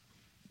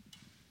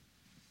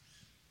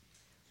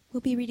We'll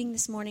be reading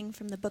this morning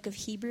from the book of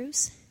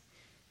Hebrews.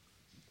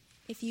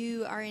 If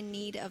you are in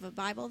need of a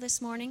Bible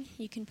this morning,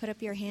 you can put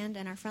up your hand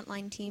and our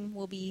frontline team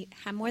will be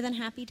more than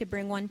happy to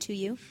bring one to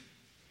you.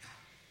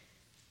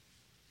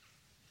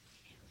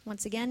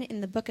 Once again, in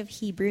the book of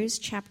Hebrews,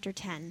 chapter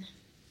 10.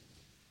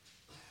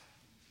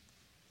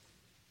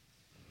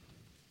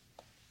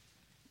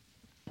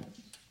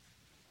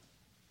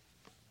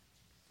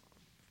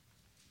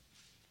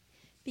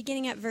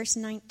 Beginning at verse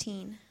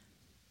 19.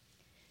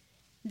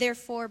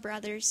 Therefore,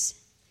 brothers,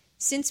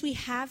 since we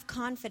have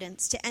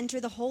confidence to enter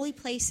the holy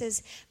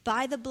places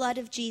by the blood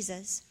of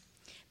Jesus,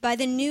 by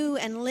the new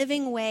and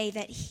living way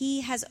that he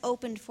has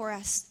opened for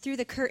us through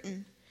the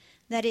curtain,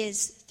 that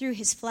is, through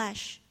his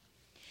flesh,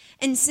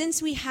 and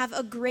since we have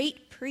a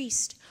great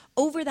priest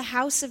over the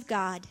house of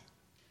God,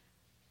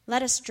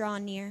 let us draw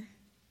near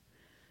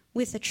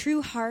with a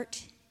true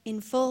heart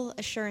in full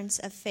assurance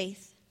of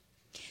faith,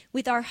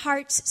 with our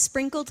hearts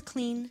sprinkled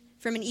clean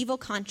from an evil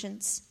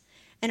conscience,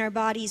 and our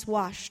bodies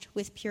washed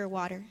with pure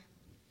water.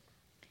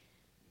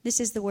 This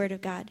is the word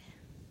of God.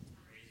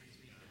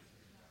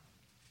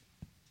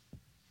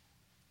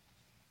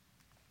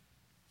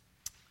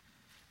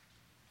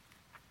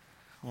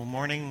 Well,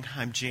 morning.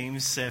 I'm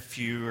James. If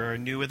you are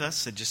new with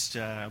us,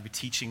 I'll be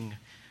teaching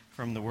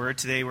from the Word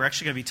today. We're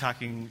actually going to be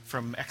talking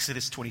from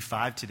Exodus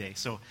 25 today,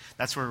 so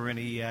that's where we're going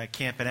to be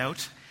camping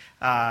out.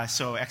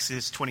 So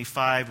Exodus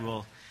 25,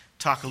 we'll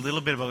talk a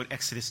little bit about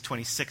Exodus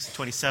 26 and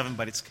 27,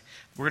 but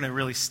we're going to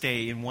really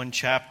stay in one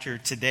chapter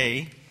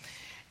today.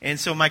 And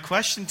so my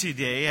question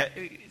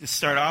today, to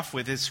start off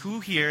with, is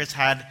who here has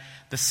had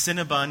the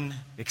Cinnabon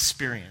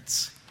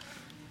experience?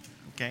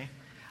 Okay?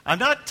 I'm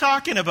not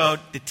talking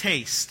about the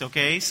taste,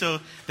 okay? So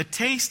the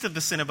taste of the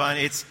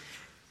Cinnabon,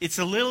 it's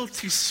a little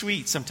too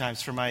sweet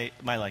sometimes for my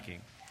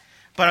liking.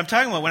 But I'm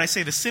talking about when I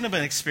say the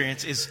Cinnabon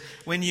experience is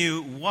when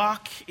you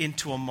walk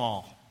into a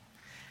mall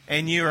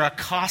and you're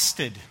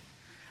accosted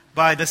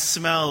by the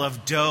smell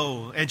of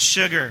dough and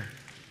sugar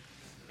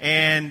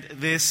and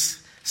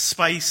this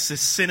spice,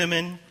 this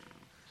cinnamon.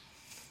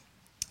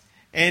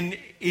 And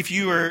if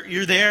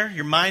you're there,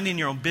 you're minding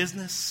your own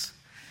business.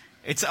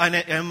 It's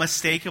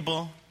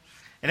unmistakable.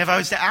 And if I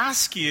was to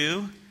ask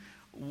you,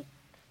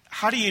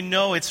 how do you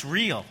know it's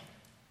real?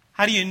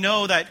 How do you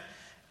know that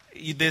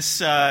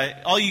this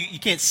you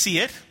can't see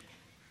it?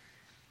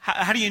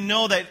 How do you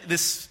know that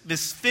this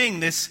thing,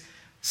 this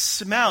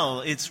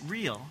smell, it's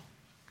real?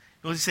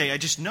 Well, you say, I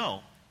just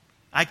know.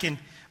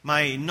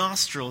 My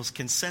nostrils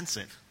can sense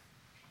it.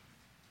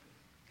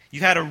 You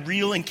had a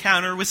real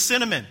encounter with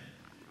cinnamon.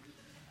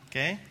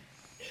 Okay?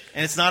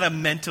 And it's not a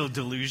mental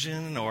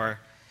delusion or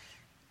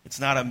it's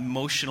not an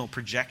emotional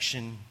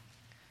projection,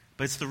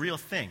 but it's the real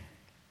thing.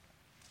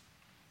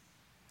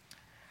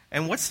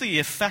 And what's the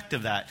effect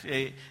of that?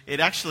 It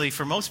actually,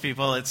 for most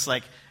people, it's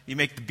like you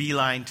make the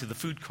beeline to the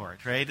food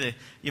court, right?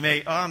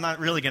 I'm not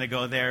really going to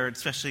go there,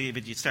 especially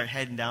if you start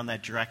heading down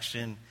that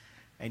direction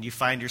and you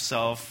find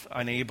yourself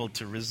unable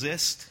to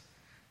resist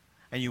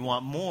and you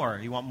want more.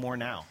 You want more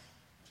now.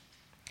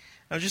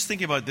 I was just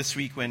thinking about this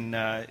week when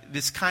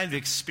this kind of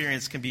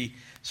experience can be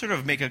sort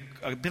of make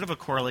a bit of a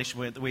correlation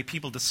with the way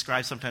people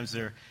describe sometimes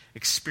their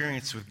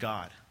experience with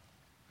God.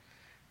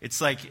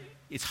 It's like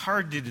it's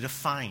hard to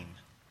define.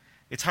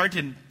 It's hard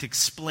to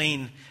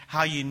explain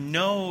how you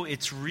know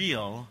it's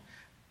real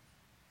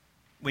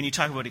when you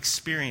talk about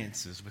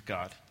experiences with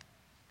God.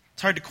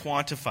 It's hard to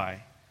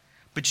quantify.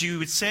 But you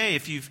would say,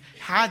 if you've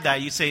had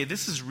that, you'd say,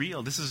 this is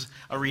real. This is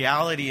a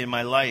reality in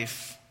my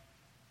life.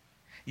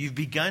 You've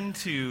begun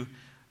to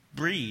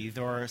breathe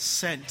or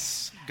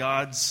sense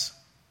God's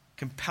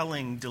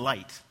compelling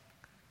delight.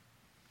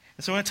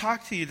 And so I want to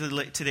talk to you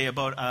today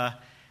about a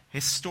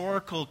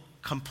historical,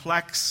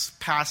 complex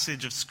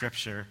passage of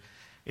Scripture.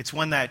 It's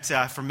one that,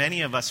 for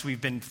many of us,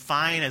 we've been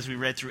fine as we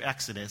read through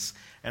Exodus,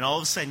 and all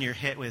of a sudden you're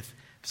hit with,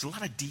 there's a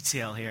lot of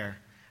detail here,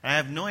 and I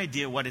have no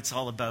idea what it's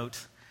all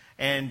about,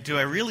 and do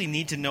I really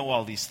need to know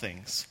all these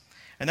things?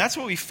 And that's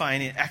what we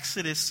find in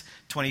Exodus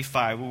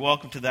 25. We're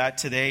welcome to that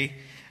today,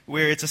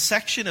 where it's a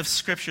section of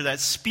Scripture that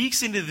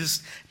speaks into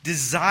this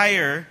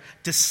desire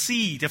to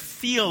see, to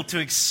feel, to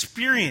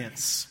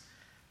experience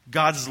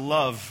God's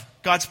love,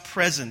 God's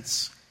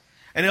presence.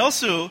 And it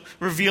also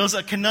reveals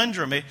a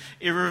conundrum.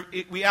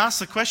 We ask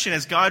the question,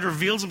 as God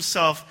reveals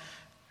himself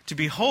to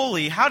be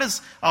holy, how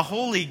does a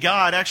holy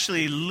God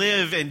actually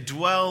live and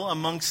dwell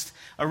amongst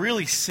a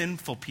really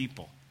sinful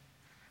people?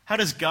 How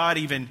does God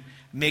even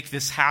make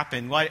this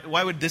happen?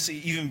 Why would this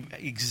even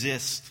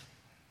exist?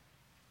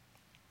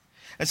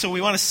 And so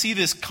we want to see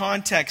this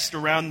context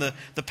around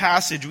the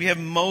passage. We have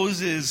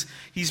Moses.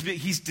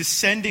 He's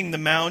descending the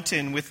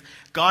mountain with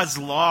God's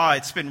law.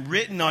 It's been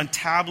written on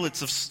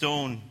tablets of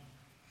stone.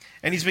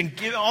 And he's been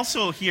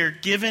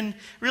given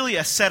really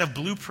a set of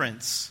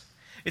blueprints.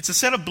 It's a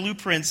set of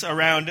blueprints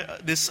around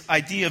this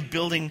idea of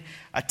building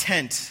a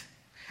tent,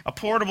 a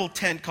portable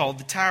tent called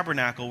the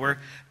tabernacle, where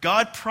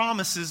God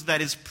promises that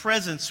his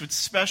presence would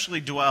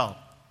specially dwell.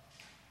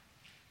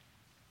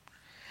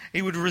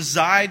 He would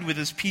reside with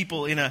his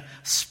people in a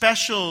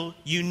special,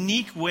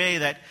 unique way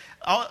that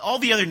all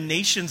the other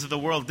nations of the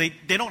world, they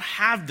don't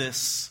have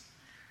this.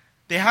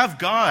 They have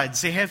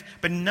gods,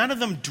 but none of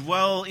them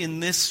dwell in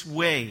this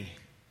way.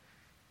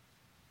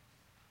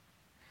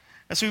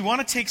 And so we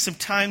want to take some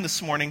time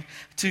this morning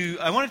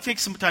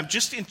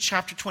just in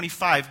chapter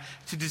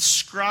 25 to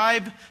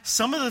describe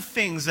some of the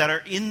things that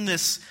are in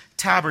this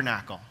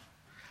tabernacle.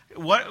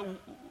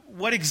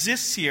 What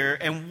exists here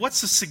and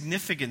what's the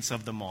significance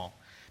of them all?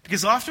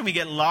 Because often we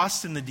get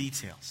lost in the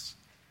details.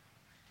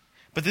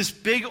 But this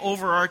big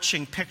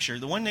overarching picture,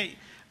 the one that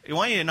I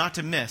want you not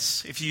to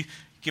miss, you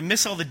can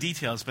miss all the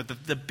details, but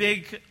the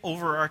big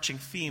overarching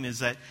theme is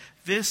that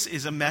this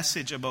is a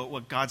message about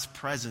what God's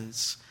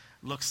presence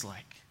looks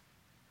like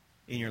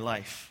in your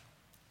life.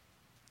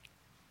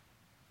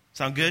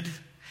 Sound good?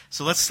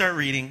 So let's start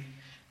reading.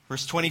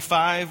 Chapter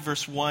 25,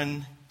 verse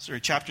 1.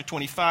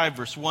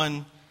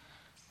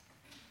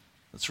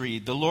 Let's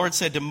read. The Lord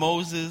said to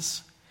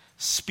Moses,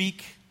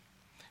 Speak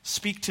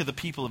to the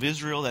people of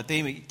Israel that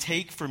they may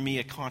take from me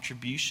a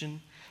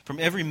contribution. From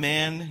every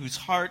man whose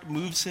heart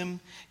moves him,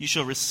 you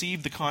shall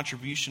receive the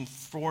contribution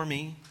for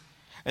me.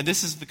 And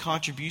this is the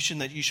contribution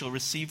that you shall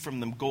receive from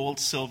them: gold,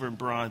 silver, and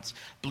bronze,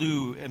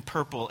 blue and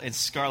purple and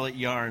scarlet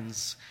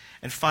yarns,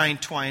 and fine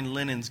twined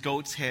linens,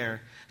 goat's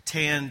hair,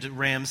 tanned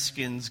ram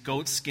skins,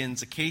 goat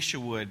skins, acacia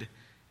wood,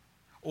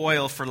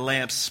 oil for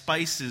lamps,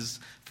 spices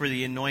for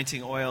the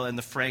anointing oil and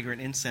the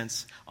fragrant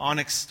incense,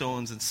 onyx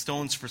stones and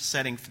stones for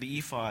setting for the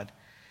ephod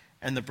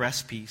and the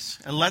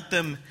breastpiece. And let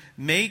them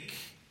make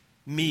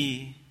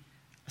me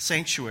a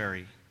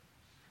sanctuary,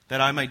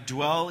 that I might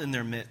dwell in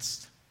their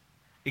midst,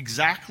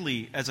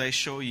 exactly as I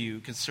show you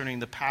concerning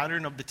the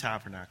pattern of the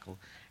tabernacle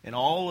and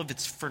all of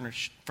its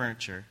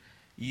furniture,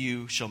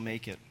 you shall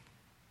make it.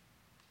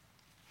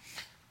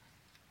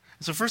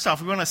 So first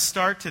off, we want to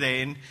start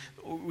today, and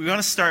we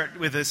want to start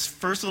with this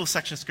first little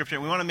section of Scripture.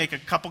 And we want to make a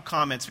couple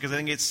comments because I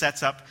think it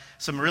sets up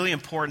some really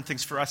important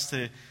things for us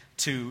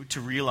to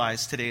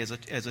realize today as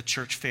a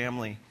church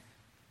family.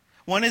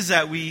 One is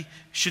that we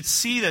should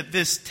see that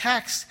this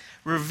text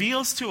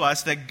reveals to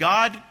us that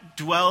God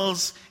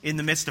dwells in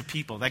the midst of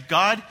people, that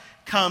God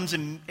comes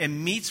and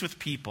meets with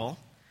people,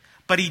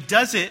 but he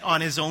does it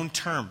on his own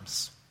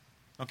terms.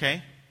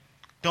 Okay?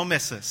 Don't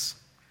miss this.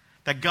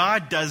 That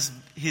God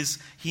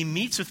he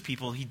meets with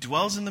people, he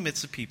dwells in the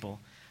midst of people,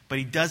 but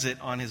he does it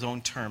on his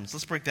own terms.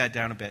 Let's break that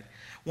down a bit.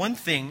 One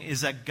thing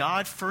is that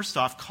God, first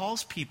off,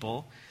 calls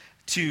people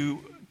to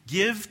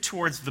give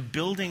towards the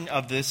building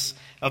of this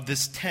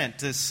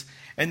tent.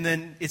 And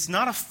then it's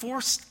not a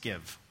forced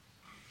give.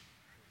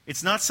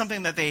 It's not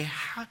something that they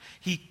have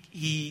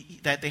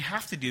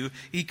to do.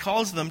 He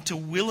calls them to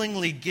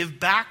willingly give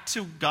back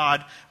to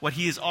God what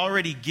he has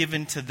already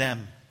given to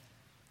them.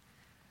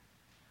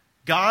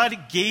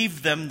 God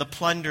gave them the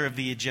plunder of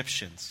the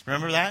Egyptians.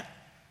 Remember that?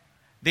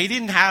 They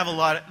didn't have a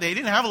lot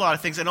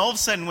of things, and all of a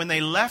sudden when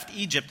they left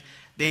Egypt,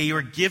 they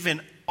were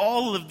given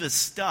all of this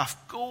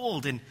stuff,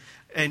 gold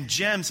and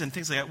gems and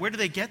things like that. Where do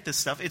they get this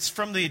stuff? It's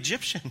from the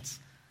Egyptians.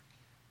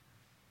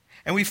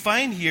 And we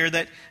find here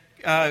that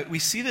we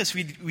see this.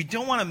 We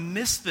don't want to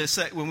miss this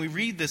when we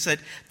read this, that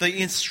the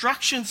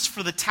instructions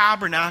for the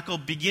tabernacle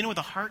begin with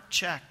a heart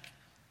check.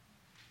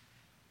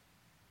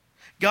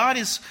 God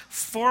is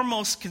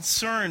foremost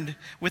concerned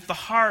with the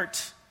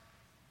heart.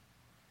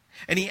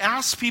 And he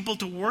asks people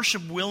to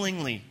worship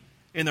willingly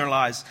in their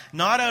lives,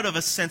 not out of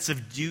a sense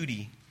of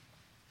duty.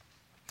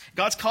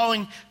 God's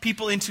calling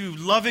people into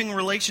loving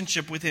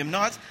relationship with him,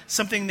 not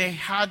something they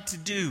had to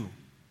do.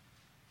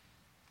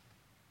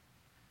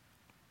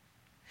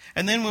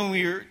 And then when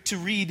we're to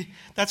read,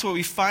 that's what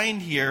we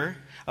find here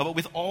about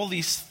with all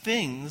these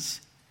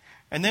things.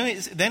 And then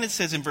it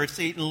says in verse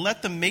 8,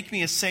 let them make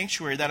me a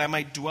sanctuary that I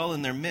might dwell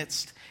in their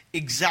midst,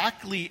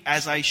 exactly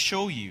as I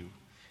show you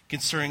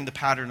concerning the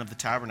pattern of the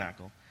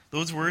tabernacle.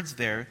 Those words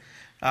there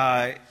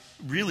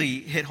really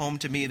hit home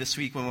to me this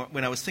week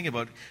when I was thinking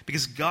about it,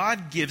 because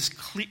God gives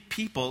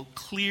people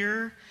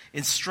clear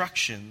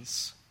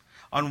instructions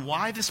on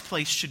why this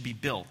place should be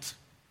built.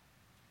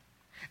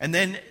 And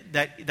then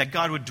that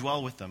God would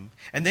dwell with them.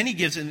 And then he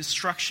gives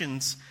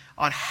instructions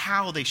on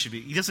how they should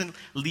be. He doesn't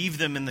leave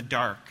them in the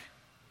dark.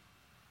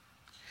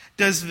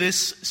 Does this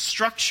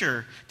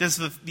structure, does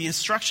the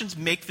instructions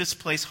make this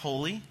place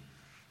holy?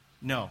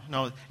 No.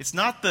 It's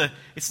not the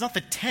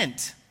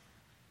tent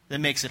that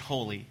makes it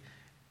holy.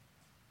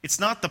 It's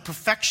not the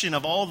perfection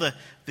of all the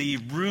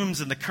rooms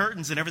and the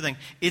curtains and everything.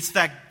 It's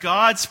that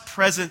God's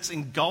presence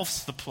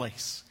engulfs the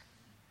place.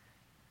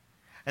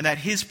 And that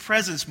his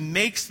presence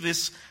makes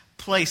this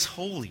place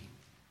holy.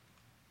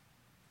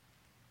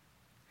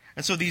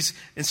 And so these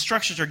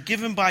instructions are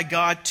given by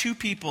God to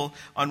people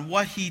on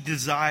what he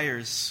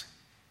desires.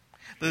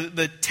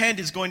 The tent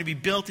is going to be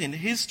built in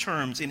his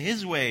terms, in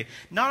his way,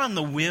 not on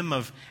the whim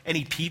of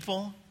any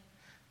people.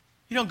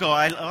 You don't go,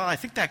 I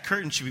think that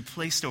curtain should be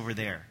placed over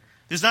there.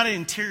 There's not an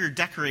interior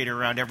decorator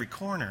around every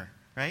corner,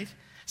 right?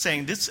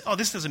 Saying, this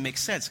doesn't make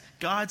sense.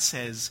 God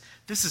says,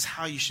 this is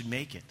how you should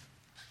make it.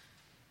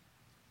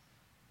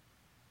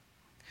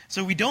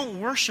 So we don't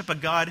worship a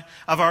God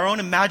of our own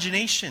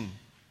imagination.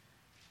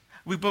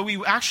 But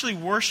we actually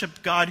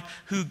worship God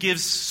who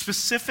gives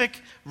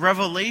specific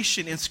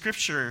revelation in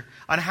Scripture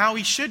on how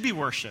he should be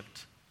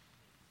worshipped.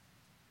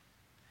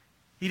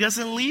 He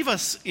doesn't leave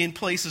us in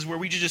places where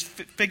we just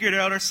figure it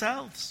out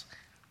ourselves.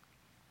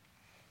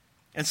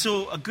 And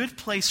so a good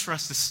place for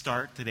us to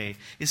start today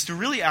is to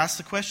really ask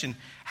the question,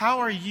 how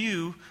are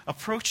you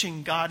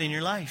approaching God in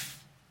your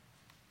life?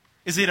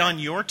 Is it on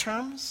your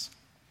terms?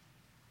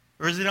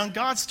 Or is it on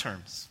God's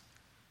terms?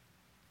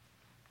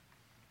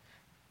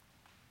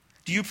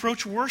 Do you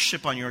approach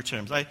worship on your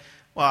terms?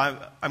 I'm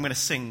going to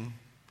sing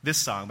this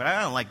song, but I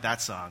don't like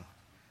that song.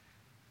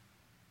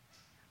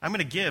 I'm going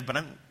to give, but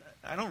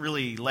I don't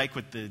really like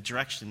what the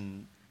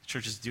direction the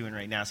church is doing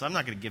right now, so I'm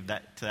not going to give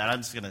that to that. I'm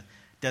just going to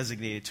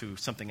designate it to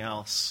something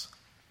else.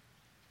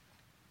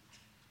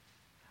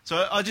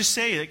 So I'll just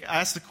say,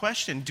 ask the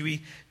question, do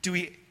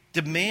we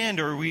demand,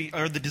 or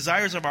are the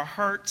desires of our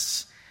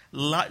hearts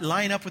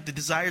line up with the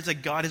desires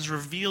that God has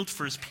revealed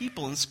for his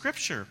people in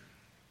Scripture?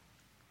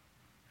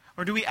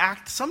 Or do we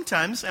act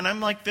sometimes, and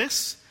I'm like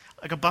this,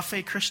 like a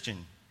buffet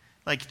Christian,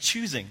 like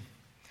choosing,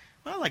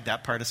 well, I like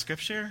that part of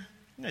Scripture.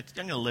 I'm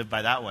going to live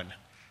by that one.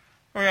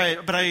 I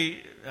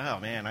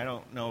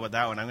don't know about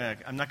that one.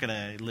 I'm not going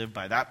to live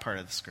by that part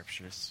of the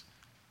Scriptures.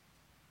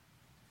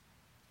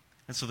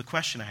 And so the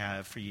question I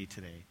have for you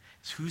today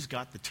is, who's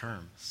got the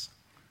terms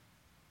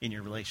in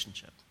your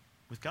relationship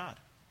with God?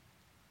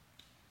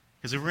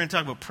 Because if we're going to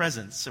talk about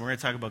presence and we're going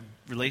to talk about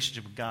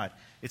relationship with God,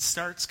 it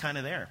starts kind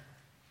of there.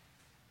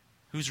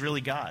 Who's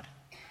really God?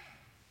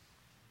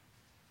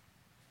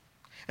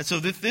 And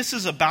so this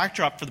is a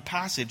backdrop for the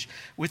passage.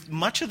 With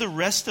much of the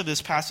rest of this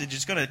passage,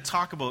 it's going to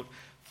talk about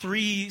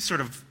three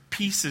sort of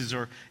pieces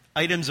or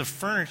items of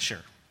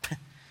furniture. We're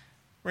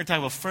going to talk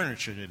about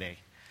furniture today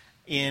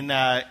in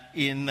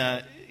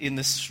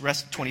this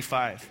rest of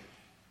 25.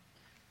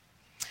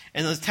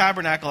 And the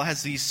tabernacle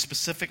has these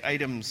specific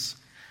items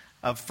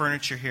of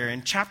furniture here.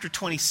 In chapter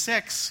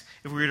 26,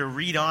 if we were to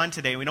read on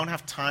today, we don't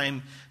have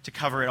time to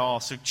cover it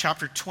all. So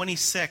chapter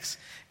 26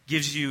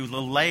 gives you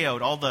the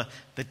layout, all the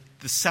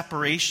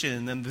separation,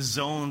 and then the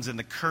zones and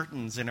the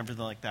curtains and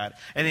everything like that.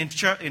 And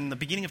in the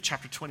beginning of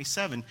chapter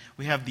 27,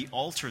 we have the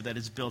altar that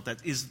is built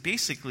that is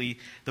basically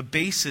the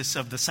basis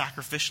of the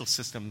sacrificial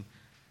system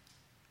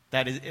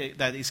that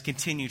is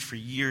continued for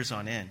years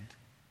on end.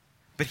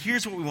 But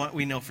here's what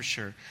we know for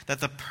sure, that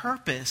the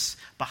purpose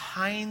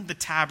behind the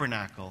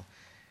tabernacle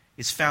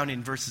is found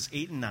in verses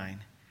 8 and 9,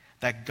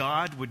 that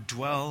God would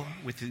dwell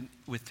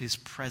with his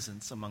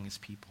presence among his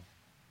people.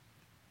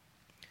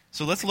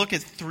 So let's look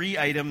at three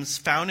items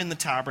found in the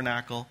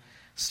tabernacle,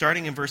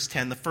 starting in verse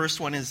 10. The first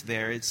one is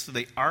there. It's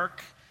the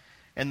ark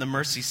and the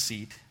mercy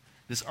seat,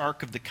 this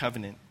ark of the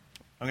covenant.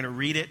 I'm going to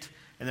read it,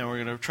 and then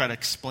we're going to try to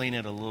explain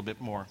it a little bit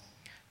more.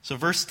 So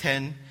verse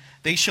 10,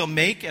 they shall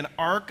make an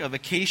ark of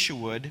acacia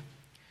wood.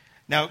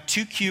 Now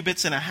 2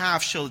 cubits and a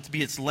half shall it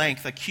be its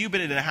length, a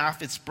cubit and a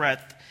half its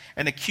breadth,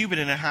 and a cubit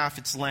and a half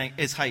its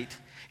height.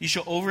 You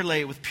shall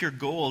overlay it with pure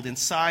gold.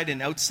 Inside and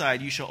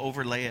outside you shall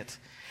overlay it.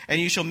 And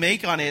you shall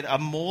make on it a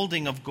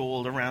molding of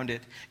gold around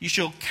it. You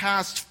shall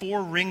cast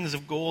 4 rings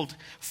of gold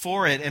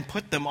for it and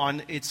put them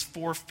on its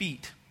 4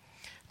 feet.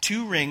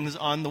 2 rings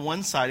on the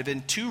one side of it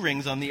and 2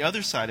 rings on the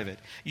other side of it.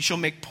 You shall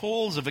make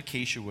poles of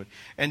acacia wood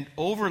and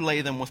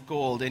overlay them with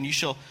gold. And you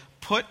shall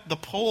put the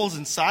poles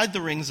inside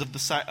the rings on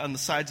the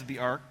sides of the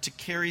ark to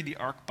carry the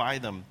ark by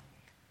them.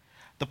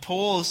 The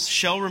poles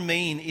shall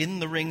remain in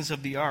the rings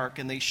of the ark,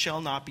 and they shall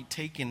not be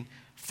taken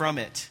from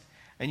it.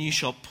 And you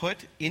shall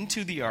put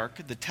into the ark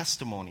the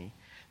testimony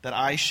that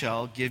I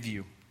shall give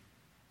you.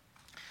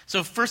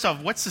 So first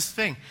off, what's this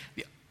thing?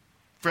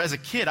 As a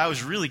kid, I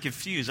was really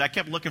confused. I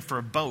kept looking for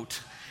a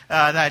boat.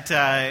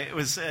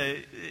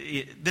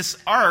 This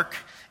ark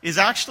is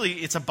actually,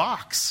 it's a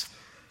box.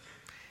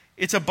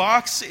 It's a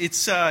box.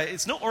 It's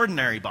no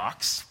ordinary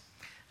box.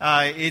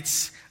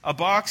 It's a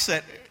box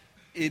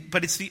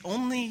but it's the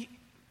only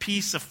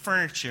piece of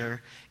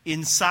furniture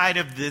inside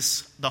of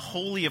the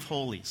Holy of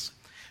Holies.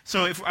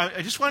 So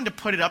I just wanted to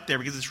put it up there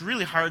because it's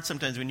really hard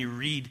sometimes when you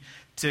read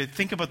to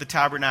think about the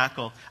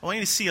tabernacle. I want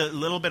you to see a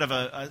little bit of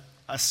a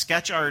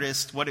sketch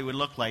artist, what it would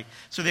look like.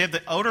 So they have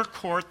the outer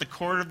court, the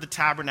court of the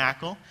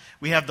tabernacle.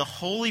 We have the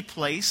holy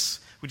place,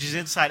 which is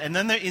inside. And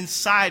then the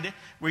inside,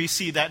 where you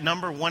see that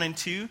number 1 and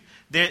 2,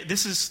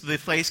 this is the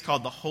place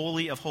called the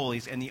Holy of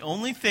Holies. And the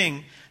only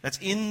thing that's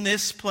in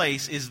this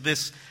place is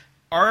this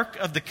Ark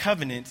of the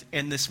Covenant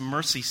and this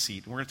mercy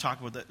seat. We're going to talk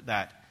about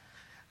that.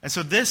 And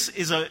so this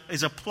is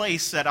a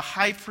place that a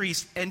high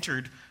priest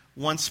entered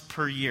once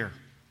per year.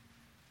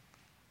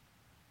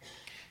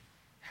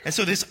 And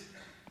so this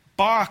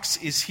box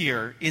is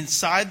here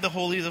inside the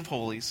Holy of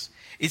Holies.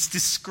 It's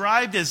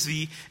described as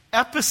the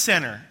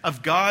epicenter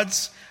of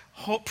God's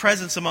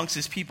presence amongst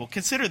his people.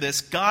 Consider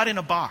this, God in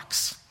a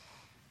box.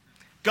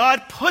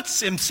 God puts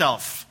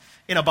himself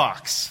in a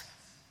box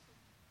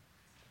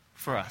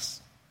for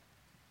us.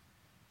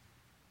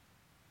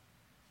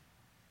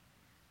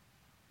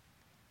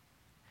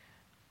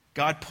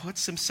 God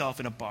puts himself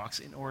in a box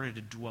in order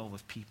to dwell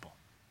with people.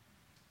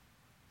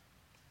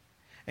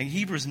 And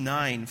Hebrews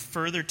 9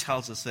 further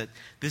tells us that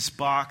this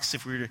box,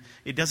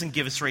 it doesn't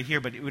give us right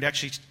here, but it would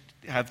actually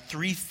have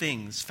three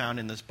things found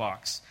in this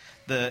box.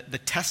 The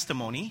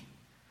testimony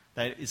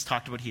that is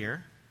talked about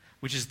here,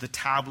 which is the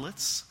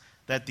tablets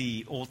that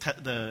the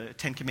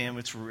Ten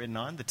Commandments were written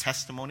on. The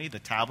testimony, the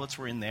tablets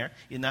were in there,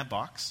 in that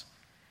box.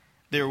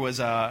 There was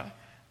a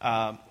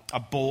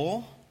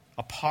bowl,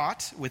 a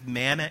pot with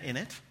manna in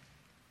it,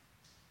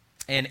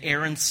 and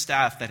Aaron's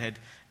staff that had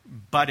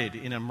budded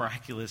in a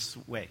miraculous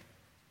way.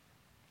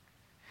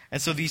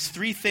 And so these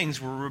three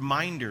things were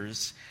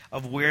reminders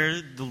of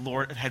where the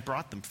Lord had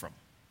brought them from.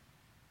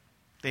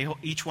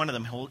 Each one of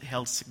them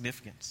held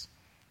significance.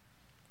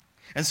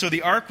 And so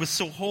the ark was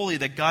so holy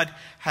that God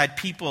had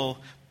people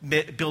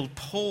build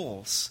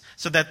poles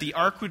so that the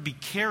ark would be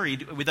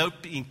carried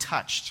without being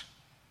touched.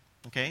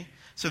 Okay?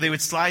 So they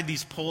would slide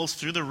these poles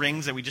through the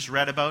rings that we just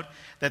read about,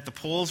 that the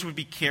poles would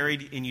be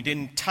carried and you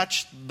didn't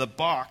touch the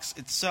box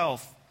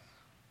itself.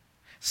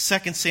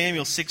 2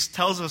 Samuel 6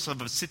 tells us of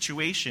a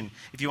situation,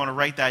 if you want to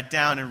write that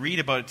down and read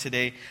about it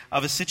today,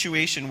 of a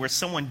situation where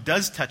someone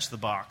does touch the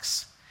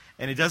box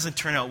and it doesn't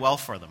turn out well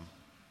for them.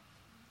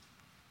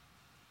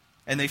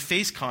 And they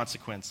face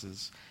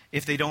consequences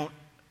if they don't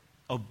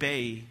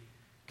obey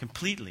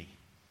completely.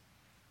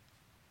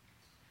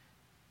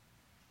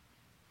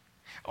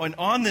 And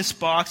on this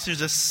box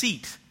there's a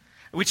seat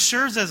which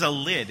serves as a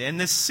lid. And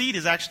this seat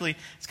is actually,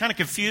 it's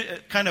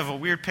kind of a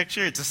weird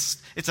picture. It's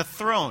a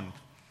throne.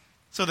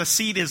 So the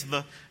seat is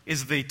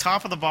the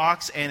top of the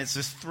box, and it's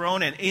this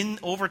throne, and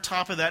over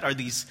top of that are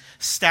these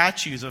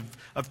statues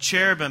of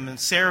cherubim and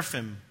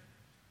seraphim.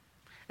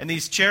 And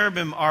these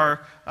cherubim are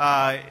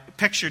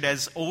pictured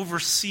as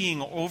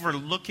overseeing,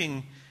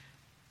 overlooking.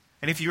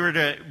 And if you were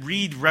to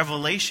read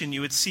Revelation, you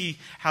would see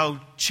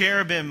how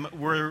cherubim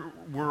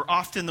were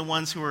often the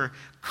ones who were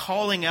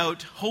calling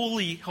out,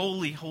 "Holy,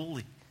 holy,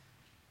 holy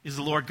is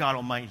the Lord God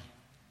Almighty."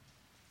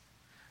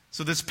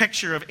 So this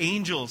picture of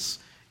angels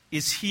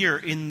is here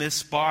in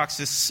this box,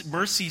 this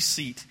mercy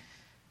seat.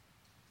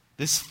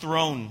 This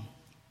throne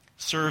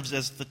serves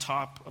as the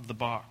top of the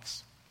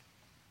box.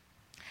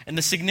 And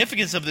the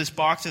significance of this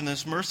box and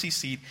this mercy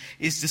seat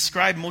is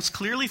described most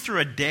clearly through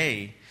a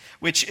day,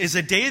 which is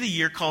a day of the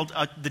year called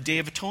the Day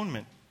of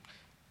Atonement.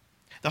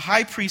 The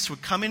high priest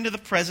would come into the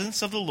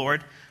presence of the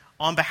Lord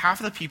on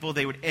behalf of the people.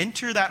 They would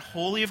enter that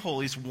Holy of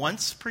Holies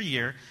once per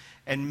year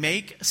and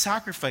make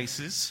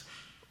sacrifices,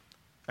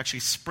 actually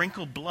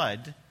sprinkle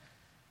blood,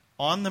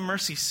 on the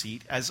mercy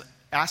seat as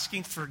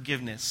asking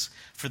forgiveness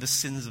for the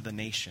sins of the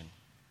nation.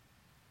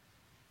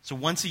 So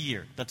once a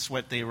year, that's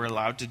what they were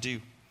allowed to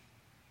do.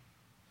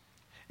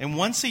 And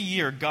once a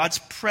year, God's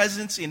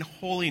presence in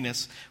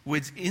holiness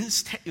would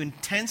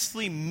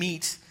intensely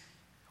meet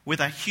with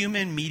a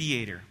human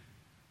mediator,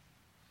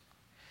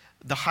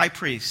 the high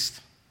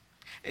priest,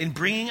 in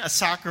bringing the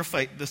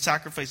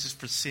sacrifices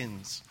for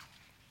sins.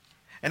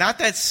 And at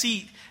that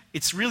seat,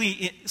 it's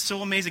really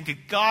so amazing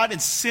because God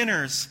and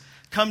sinners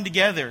come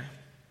together.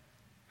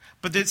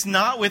 But it's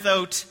not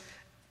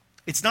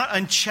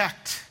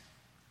unchecked.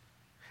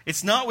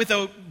 It's not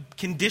without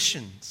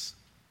conditions.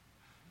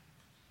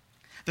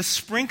 The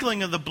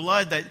sprinkling of the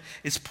blood that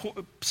is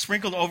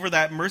sprinkled over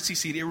that mercy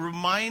seat, it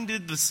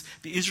reminded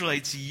the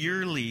Israelites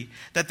yearly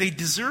that they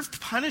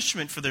deserved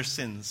punishment for their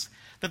sins,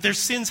 that their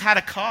sins had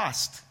a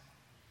cost.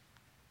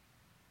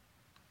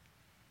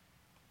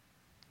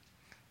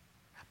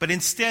 But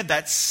instead,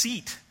 that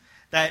seat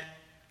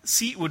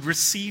would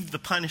receive the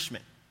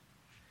punishment.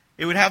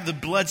 It would have the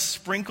blood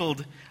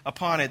sprinkled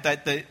upon it,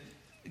 that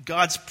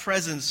God's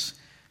presence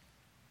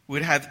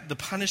would have the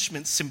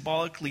punishment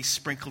symbolically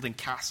sprinkled and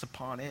cast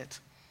upon it.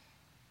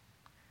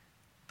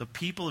 The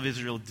people of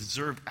Israel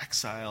deserved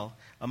exile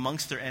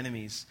amongst their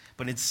enemies,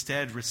 but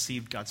instead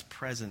received God's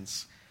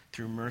presence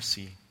through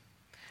mercy.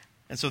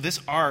 And so this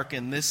ark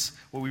and this,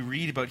 what we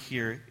read about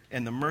here,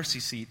 and the mercy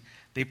seat,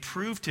 they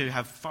prove to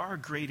have far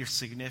greater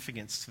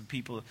significance to the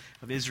people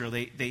of Israel.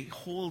 They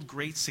hold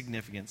great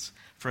significance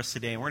for us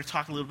today. And we're going to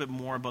talk a little bit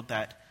more about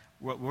that,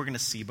 what we're going to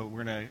see, but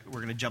we're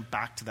going to jump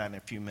back to that in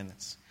a few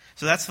minutes.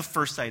 So that's the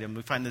first item.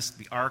 We find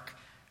the ark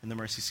and the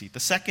mercy seat.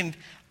 The second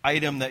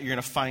item that you're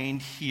going to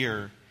find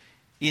here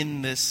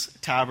in this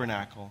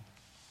tabernacle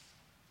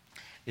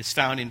is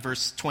found in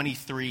verse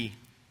 23.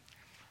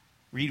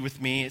 Read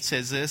with me. It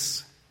says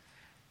this: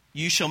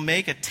 "You shall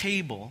make a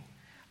table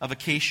of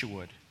acacia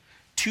wood.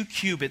 2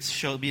 cubits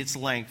shall be its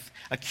length,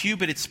 a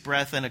cubit its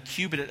breadth, and a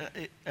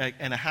cubit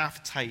and a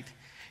half height.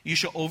 You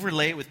shall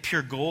overlay it with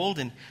pure gold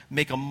and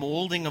make a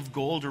molding of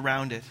gold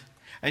around it.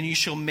 And you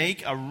shall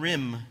make a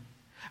rim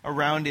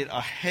around it,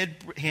 a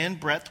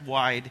handbreadth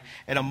wide,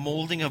 and a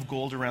molding of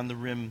gold around the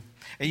rim.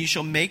 And you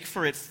shall make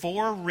for it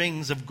 4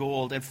 rings of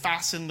gold, and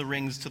fasten the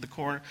rings to the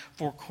 4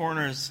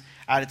 corners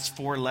at its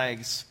 4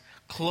 legs.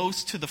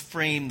 Close to the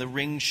frame the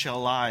rings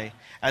shall lie,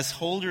 as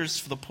holders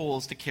for the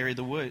poles to carry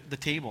the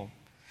table.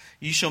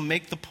 You shall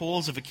make the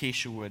poles of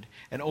acacia wood,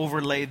 and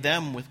overlay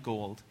them with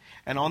gold.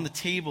 And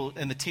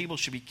the table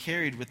should be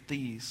carried with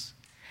these.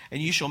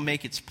 And you shall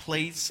make its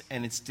plates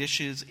and its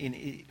dishes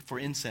for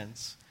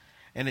incense,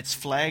 and its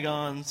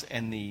flagons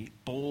and the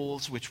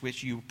bowls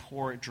which you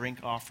pour drink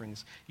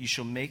offerings. You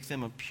shall make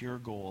them of pure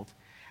gold.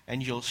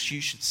 And you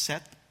should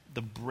set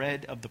the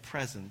bread of the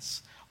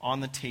presence on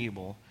the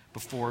table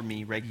before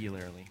me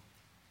regularly.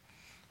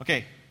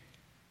 Okay,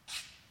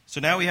 so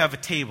now we have a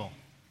table.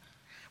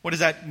 What does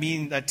that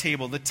mean, that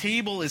table? The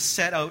table is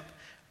set up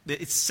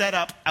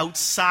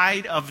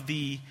outside of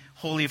the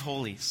Holy of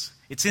Holies.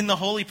 It's in the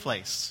holy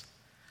place.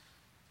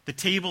 The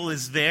table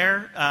is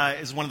there,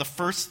 is one of the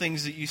first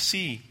things that you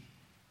see.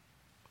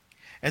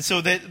 And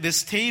so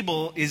this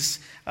table is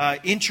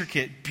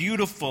intricate,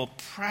 beautiful,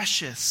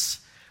 precious,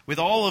 with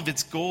all of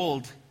its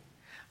gold.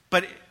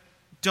 But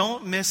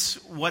don't miss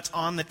what's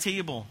on the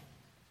table.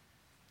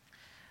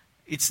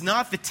 It's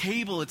not the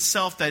table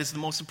itself that is the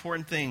most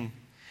important thing.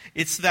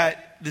 It's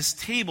that this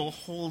table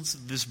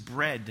holds this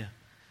bread.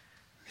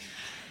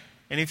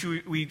 And if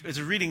as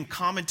we're reading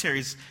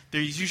commentaries,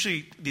 there's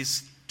usually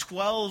these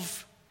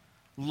 12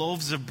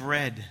 loaves of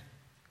bread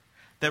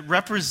that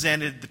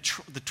represented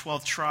the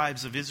 12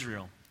 tribes of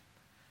Israel.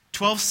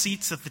 12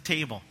 seats at the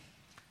table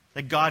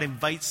that God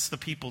invites the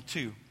people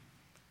to.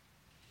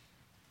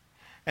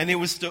 And it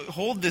was to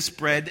hold this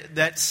bread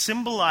that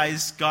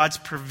symbolized God's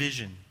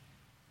provision.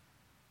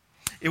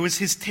 It was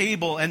his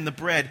table and the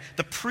bread.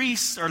 The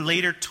priests are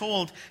later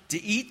told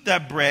to eat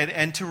that bread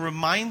and to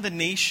remind the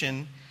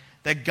nation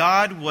that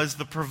God was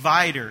the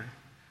provider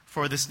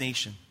for this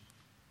nation.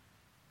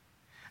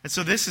 And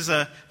so this is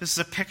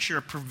a picture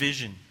of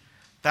provision.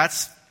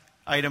 That's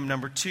item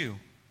number 2.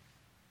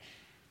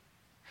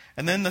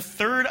 And then the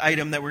third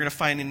item that we're going to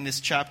find in this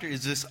chapter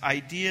is this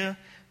idea,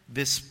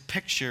 this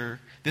picture,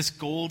 this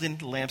golden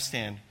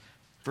lampstand.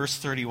 Verse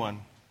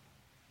 31.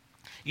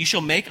 You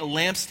shall make a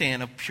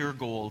lampstand of pure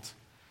gold.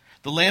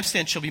 The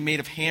lampstand shall be made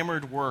of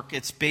hammered work,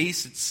 its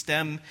base, its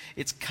stem,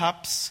 its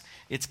cups,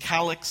 its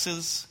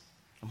calyxes.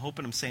 I'm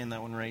hoping I'm saying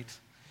that one right.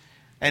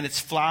 And its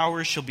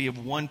flowers shall be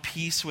of one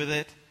piece with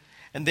it.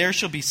 And there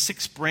shall be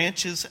 6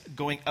 branches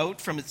going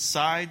out from its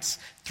sides,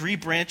 3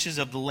 branches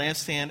of the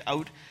lampstand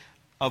out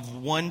of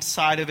one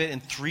side of it,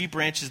 and 3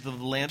 branches of the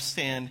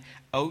lampstand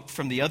out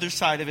from the other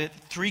side of it,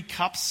 3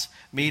 cups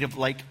made of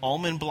like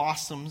almond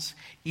blossoms,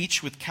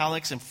 each with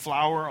calyx and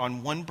flower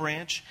on one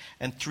branch,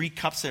 and 3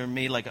 cups that are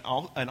made like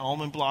an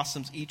almond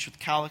blossoms, each with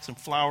calyx and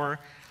flower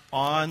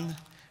on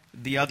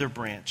the other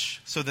branch,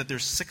 so that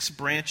there's 6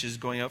 branches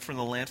going out from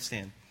the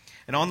lampstand.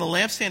 And on the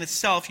lampstand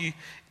itself,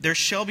 there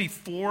shall be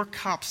 4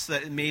 cups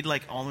that are made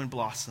like almond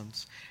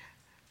blossoms,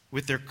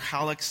 with their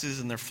calyxes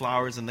and their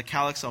flowers, and the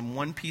calyx on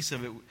one piece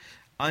of it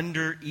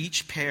under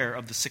each pair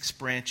of the 6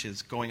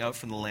 branches going out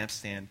from the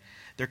lampstand.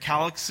 Their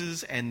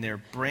calyxes and their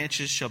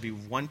branches shall be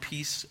one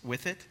piece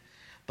with it.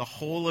 The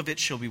whole of it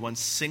shall be one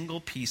single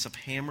piece of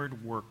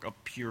hammered work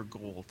of pure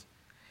gold.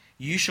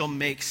 You shall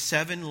make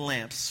 7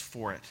 lamps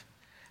for it.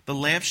 The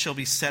lamps shall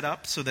be set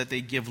up so that they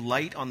give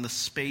light on the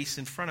space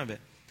in front of it.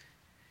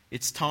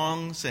 Its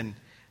tongs and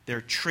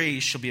their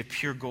trays shall be of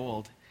pure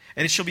gold.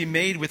 And it shall be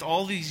made with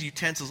all these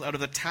utensils out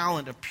of the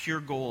talent of pure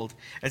gold.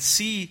 And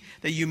see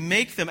that you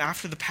make them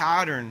after the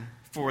pattern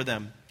for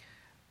them,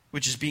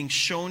 which is being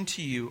shown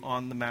to you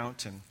on the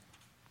mountain.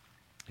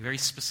 Very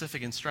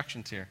specific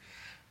instructions here.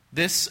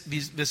 This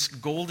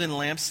golden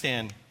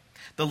lampstand.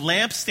 The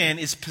lampstand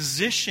is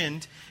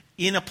positioned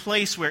in a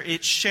place where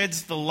it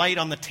sheds the light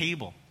on the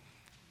table.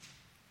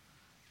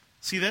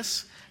 See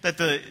this? That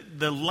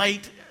the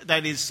light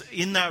that is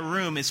in that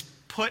room is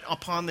put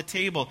upon the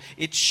table.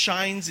 It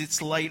shines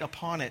its light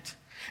upon it.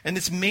 And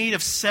it's made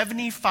of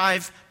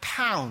 75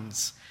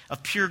 pounds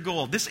of pure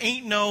gold. This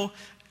ain't no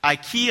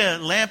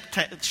IKEA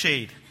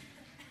lampshade.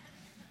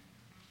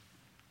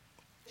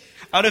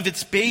 Out of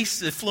its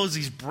base, it flows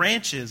these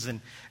branches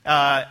and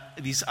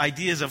these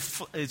ideas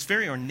of, it's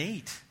very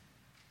ornate.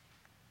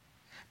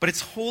 But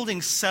it's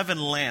holding 7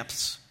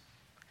 lamps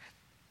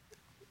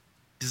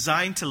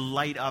designed to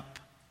light up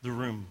the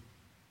room.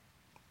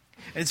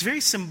 And it's very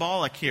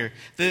symbolic here.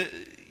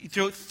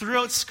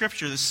 Throughout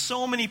Scripture, there's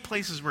so many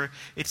places where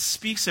it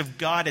speaks of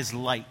God as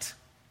light.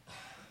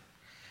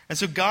 And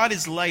so God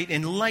is light,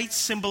 and light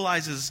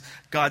symbolizes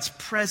God's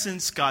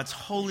presence, God's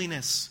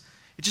holiness.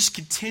 It just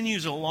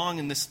continues along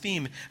in this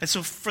theme. And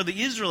so for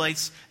the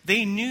Israelites,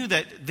 they knew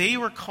that they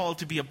were called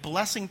to be a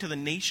blessing to the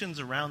nations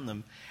around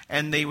them.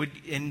 And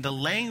the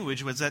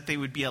language was that they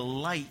would be a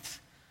light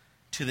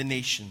to the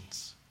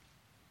nations.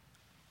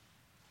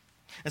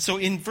 And so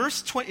in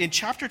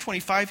chapter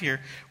 25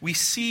 here, we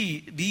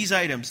see these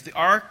items, the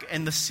ark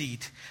and the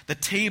seat, the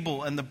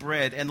table and the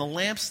bread, and the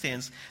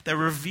lampstands that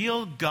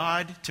reveal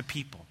God to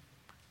people.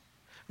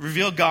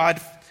 Reveal God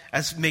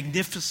as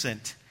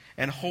magnificent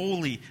and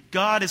holy.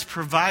 God as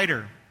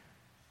provider.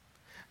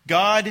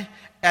 God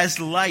as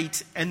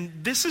light. And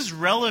this is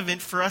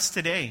relevant for us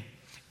today.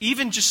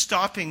 Even just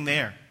stopping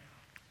there.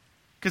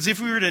 Because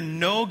if we were to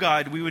know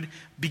God, we would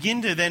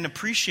begin to then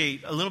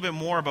appreciate a little bit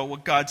more about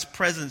what God's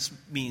presence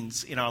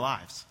means in our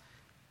lives.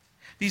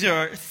 These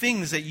are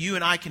things that you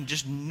and I can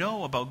just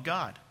know about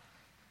God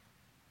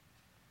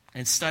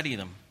and study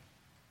them.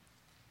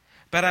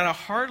 But at a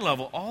heart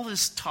level, all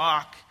this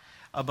talk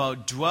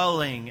about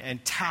dwelling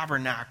and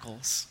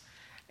tabernacles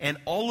and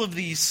all of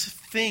these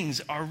things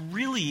are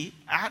really,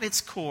 at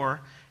its core,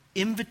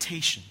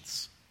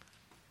 invitations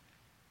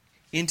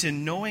into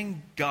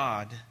knowing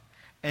God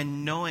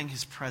and knowing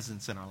His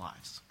presence in our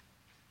lives.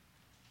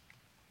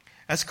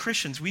 As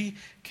Christians, we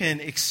can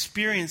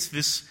experience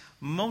this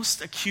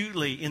most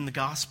acutely in the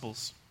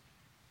Gospels.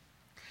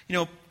 You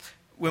know,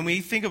 when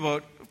we think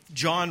about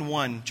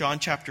John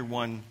chapter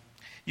 1,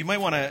 you might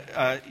want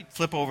to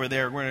flip over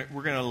there. We're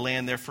going to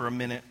land there for a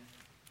minute.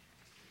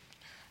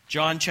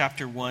 John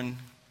chapter 1.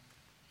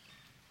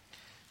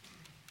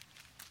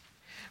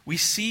 We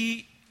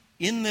see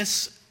in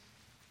this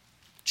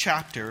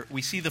chapter,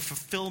 we see the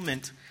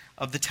fulfillment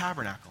of the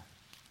tabernacle.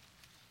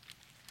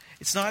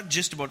 It's not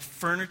just about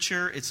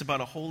furniture, it's about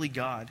a holy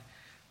God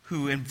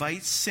who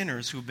invites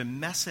sinners who have been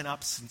messing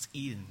up since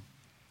Eden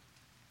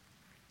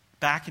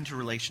back into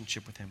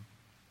relationship with Him.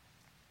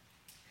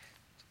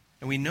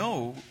 And we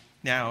know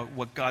now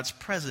what God's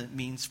presence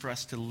means for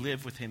us to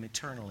live with Him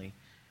eternally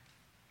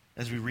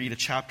as we read a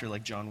chapter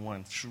like John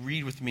 1. So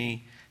read with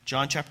me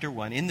John chapter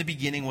 1. In the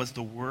beginning was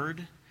the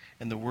Word,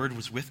 and the Word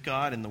was with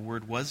God, and the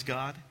Word was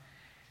God.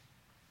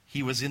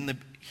 He was in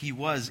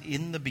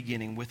the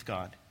beginning with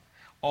God.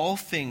 All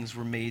things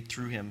were made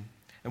through Him,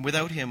 and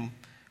without Him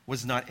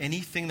was not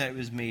anything that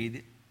was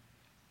made,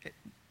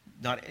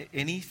 not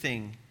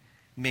anything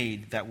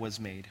made that was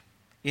made.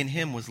 In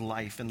Him was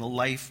life, and the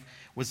life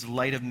was the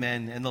light of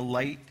men, and the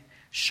light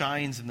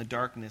shines in the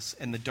darkness,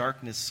 and the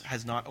darkness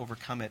has not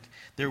overcome it.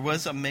 There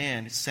was a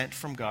man sent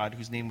from God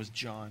whose name was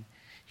John.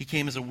 He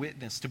came as a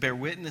witness, to bear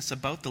witness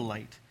about the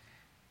light,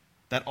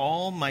 that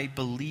all might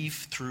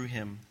believe through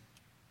him.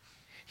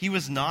 He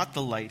was not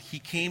the light. He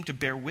came to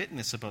bear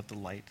witness about the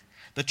light.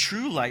 The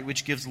true light,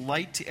 which gives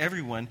light to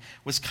everyone,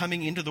 was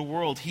coming into the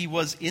world. He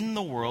was in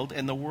the world,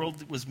 and the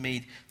world was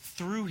made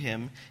through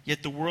him,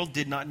 yet the world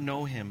did not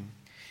know him.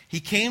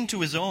 He came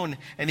to his own,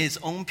 and his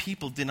own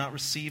people did not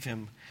receive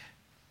him.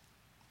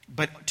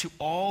 But to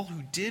all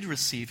who did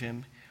receive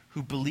him,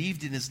 who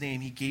believed in his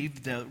name, he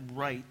gave the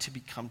right to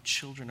become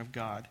children of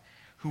God,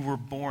 who were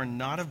born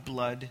not of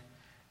blood,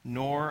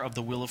 nor of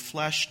the will of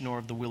flesh, nor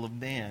of the will of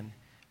man,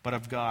 but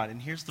of God.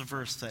 And here's the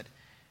verse that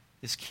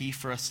is key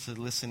for us to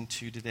listen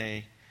to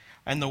today.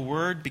 And the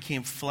Word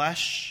became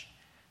flesh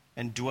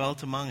and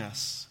dwelt among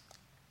us.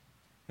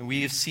 And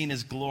we have seen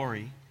his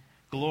glory,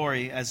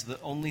 glory as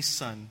the only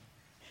Son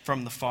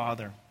from the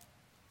Father.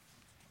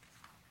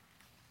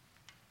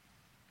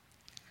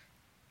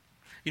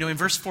 You know, in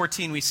verse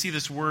 14, we see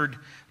this word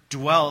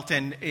dwelt.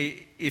 And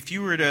if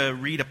you were to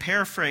read a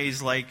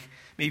paraphrase like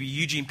maybe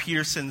Eugene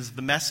Peterson's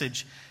The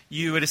Message,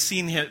 you would have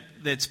seen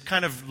that's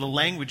kind of the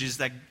language is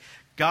that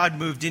God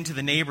moved into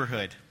the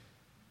neighborhood.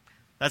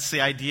 That's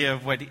the idea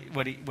of what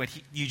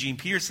Eugene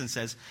Peterson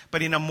says.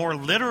 But in a more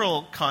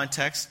literal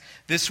context,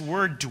 this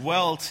word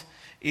dwelt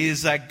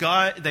is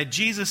that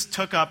Jesus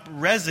took up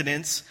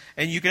residence,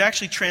 and you could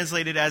actually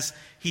translate it as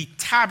he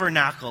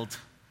tabernacled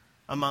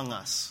among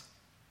us.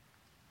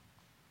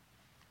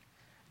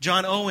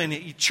 John Owen,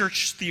 a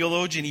church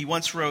theologian, he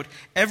once wrote,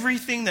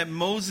 "Everything that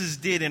Moses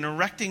did in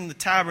erecting the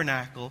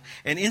tabernacle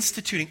and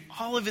instituting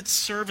all of its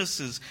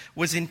services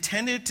was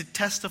intended to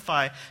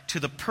testify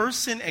to the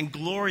person and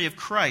glory of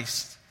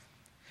Christ,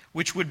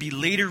 which would be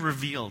later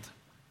revealed."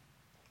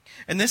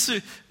 And this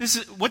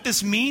is what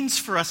this means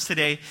for us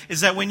today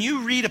is that when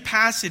you read a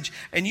passage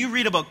and you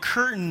read about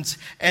curtains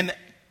and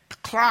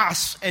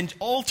clasps and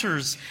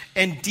altars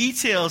and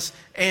details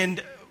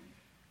and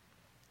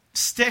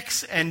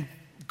sticks and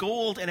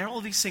gold and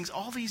all these things,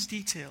 all these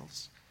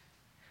details,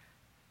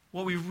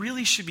 what we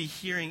really should be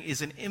hearing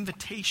is an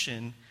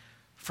invitation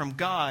from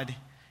God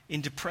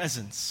into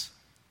presence.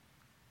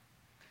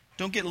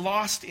 Don't get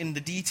lost in the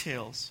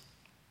details.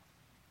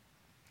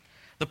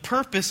 The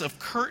purpose of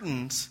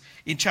curtains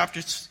in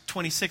chapter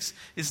 26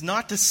 is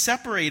not to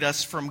separate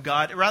us from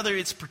God, rather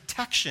it's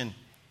protection.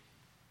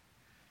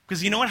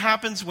 Because you know what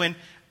happens when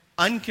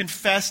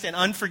unconfessed and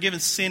unforgiven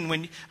sin,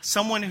 when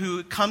someone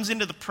who comes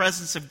into the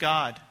presence of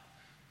God,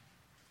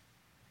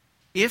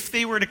 if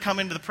they were to come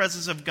into the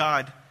presence of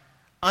God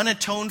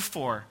unatoned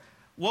for,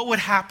 what would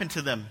happen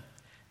to them?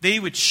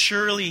 They would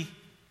surely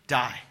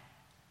die.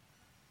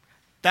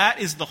 That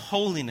is the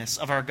holiness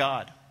of our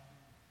God.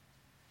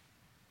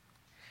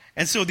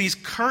 And so these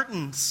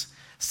curtains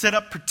set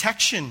up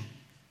protection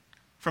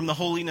from the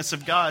holiness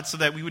of God so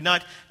that we would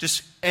not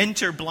just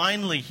enter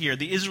blindly here.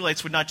 The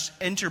Israelites would not just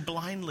enter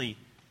blindly.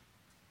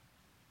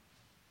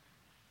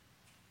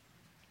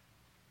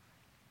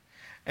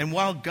 And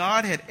while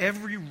God had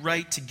every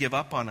right to give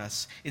up on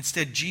us,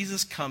 instead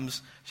Jesus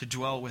comes to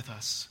dwell with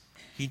us.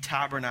 He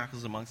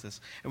tabernacles amongst us.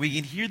 And we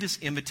can hear this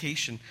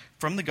invitation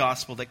from the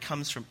gospel that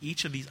comes from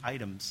each of these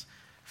items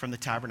from the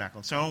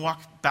tabernacle. So I want to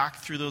walk back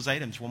through those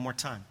items one more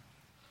time.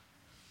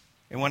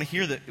 We want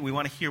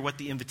to hear what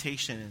the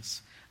invitation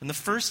is. And the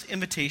first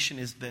invitation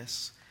is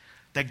this,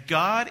 that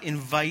God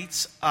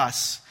invites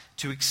us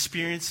to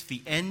experience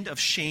the end of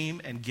shame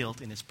and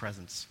guilt in his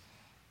presence.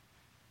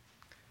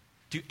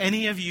 Do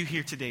any of you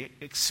here today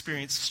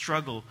experience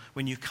struggle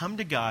when you come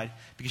to God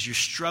because you're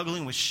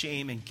struggling with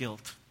shame and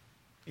guilt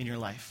in your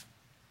life?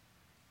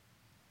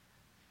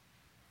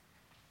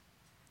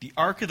 The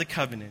Ark of the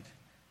Covenant,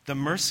 the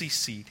mercy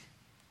seat,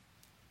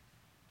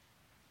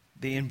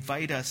 they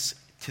invite us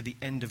to the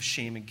end of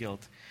shame and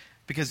guilt.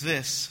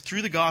 Because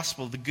through the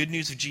gospel, the good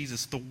news of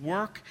Jesus, the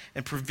work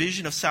and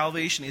provision of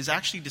salvation is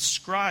actually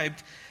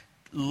described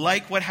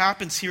like what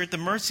happens here at the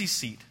mercy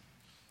seat.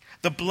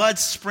 The blood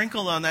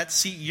sprinkled on that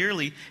seat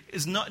yearly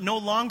is no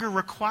longer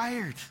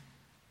required.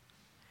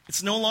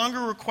 It's no longer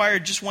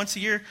required just once a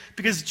year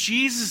because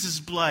Jesus'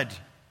 blood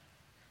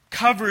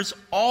covers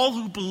all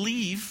who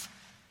believe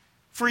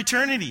for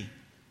eternity.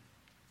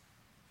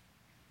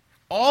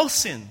 All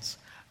sins.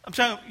 I'm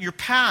talking about your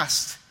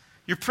past,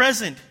 your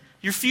present,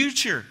 your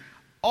future.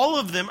 All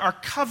of them are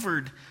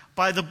covered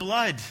by the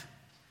blood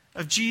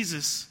of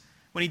Jesus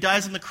when he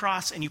dies on the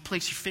cross and you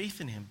place your faith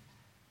in him.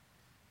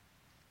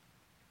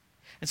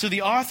 And so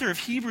the author of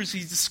Hebrews, he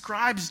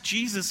describes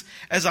Jesus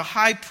as a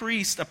high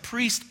priest, a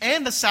priest,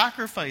 and a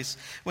sacrifice.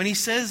 When he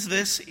says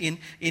this in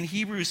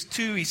Hebrews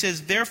 2, he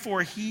says,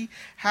 therefore he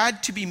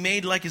had to be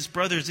made like his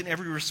brothers in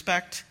every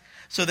respect,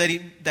 so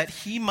that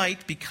he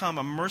might become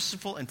a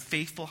merciful and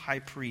faithful high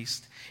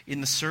priest in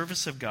the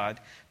service of God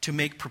to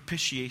make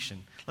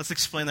propitiation. Let's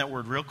explain that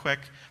word real quick.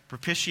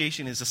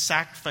 Propitiation is a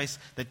sacrifice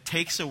that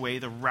takes away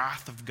the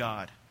wrath of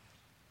God.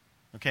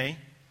 Okay?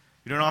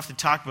 We don't often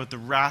talk about the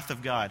wrath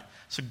of God.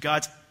 So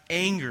God's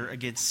anger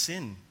against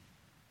sin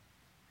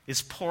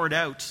is poured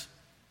out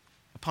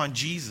upon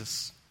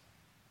Jesus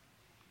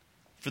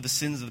for the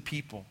sins of the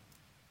people.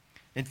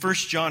 In 1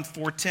 John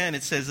 4:10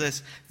 it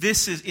says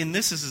this is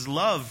his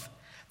love,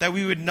 that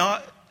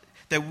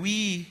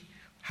we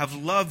have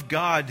loved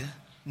God,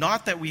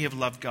 not that we have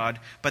loved God,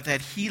 but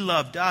that he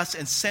loved us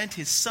and sent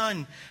his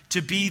Son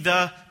to be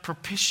the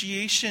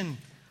propitiation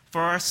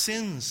for our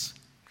sins.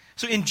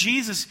 So in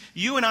Jesus,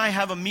 you and I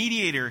have a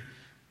mediator.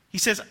 He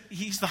says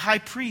he's the high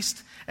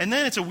priest. And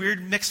then it's a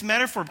weird mixed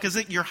metaphor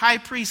because your high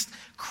priest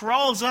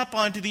crawls up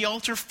onto the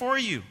altar for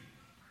you.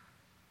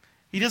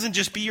 He doesn't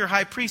just be your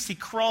high priest. He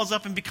crawls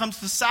up and becomes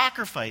the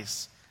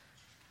sacrifice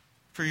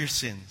for your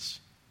sins.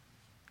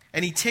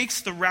 And he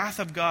takes the wrath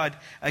of God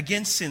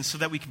against sin so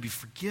that we can be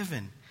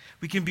forgiven.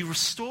 We can be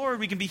restored.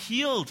 We can be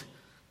healed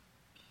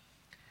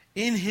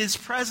in his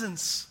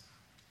presence.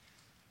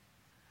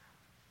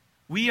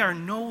 We are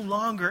no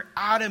longer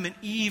Adam and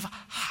Eve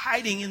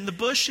hiding in the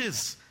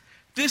bushes.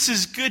 This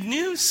is good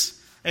news.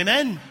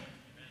 Amen.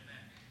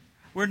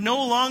 We're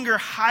no longer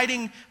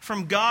hiding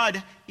from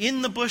God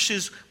in the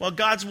bushes while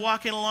God's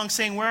walking along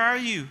saying, where are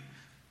you?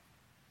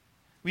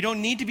 We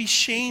don't need to be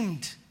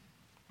shamed.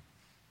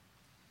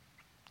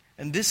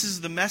 And this is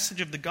the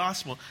message of the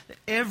gospel, that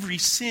every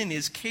sin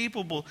is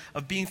capable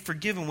of being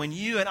forgiven when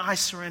you and I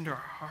surrender our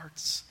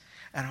hearts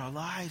and our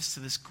lives to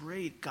this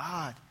great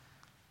God.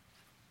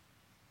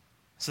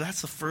 So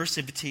that's the first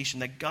invitation,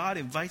 that God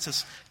invites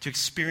us to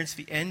experience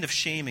the end of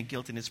shame and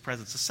guilt in his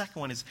presence. The second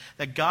one is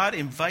that God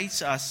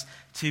invites us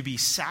to be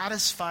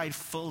satisfied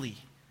fully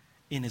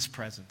in his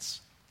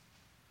presence.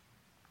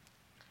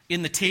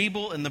 In the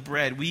table and the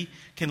bread, we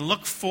can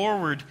look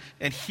forward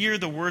and hear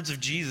the words of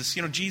Jesus.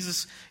 You know,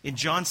 Jesus in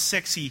John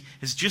 6, he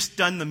has just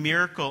done the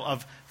miracle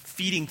of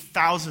feeding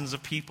thousands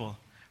of people.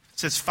 It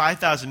says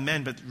 5,000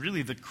 men, but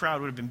really the crowd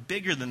would have been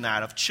bigger than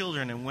that, of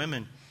children and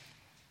women.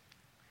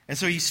 And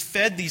so he's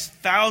fed these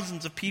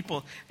thousands of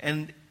people,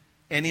 and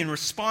in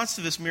response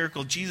to this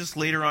miracle, Jesus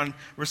later on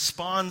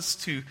responds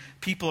to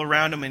people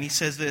around him, and he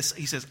says this,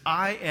 he says,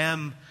 I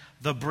am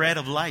the bread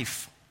of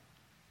life.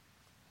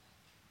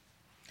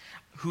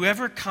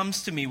 Whoever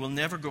comes to me will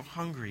never go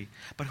hungry,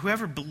 but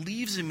whoever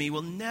believes in me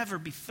will never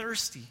be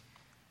thirsty.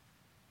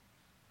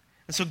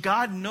 And so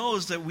God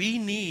knows that we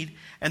need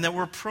and that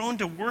we're prone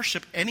to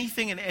worship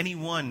anything and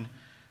anyone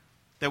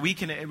that we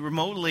can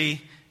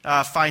remotely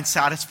find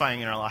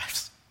satisfying in our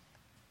lives.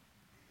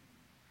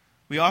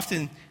 We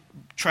often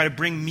try to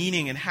bring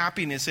meaning and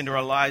happiness into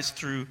our lives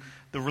through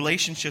the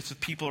relationships with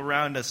people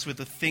around us, with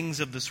the things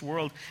of this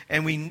world.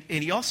 And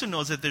he also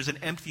knows that there's an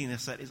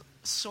emptiness that is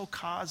so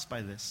caused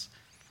by this.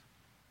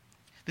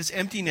 This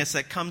emptiness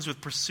that comes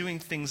with pursuing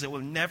things that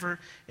were never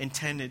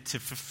intended to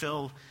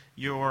fulfill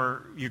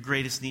your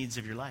greatest needs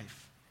of your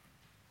life.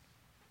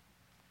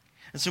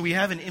 And so we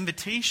have an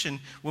invitation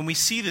when we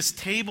see this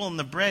table and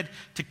the bread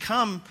to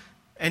come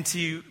and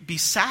to be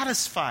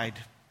satisfied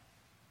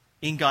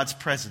in God's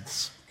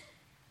presence,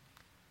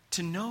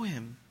 to know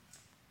him,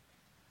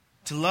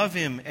 to love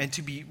him, and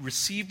to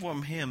receive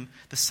from him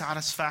the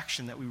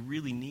satisfaction that we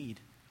really need.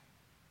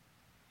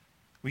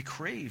 We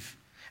crave.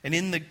 And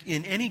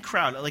in any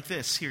crowd like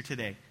this here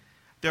today,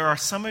 there are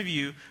some of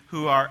you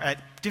who are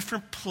at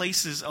different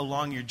places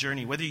along your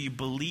journey, whether you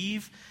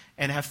believe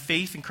and have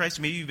faith in Christ,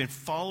 maybe you've been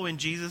following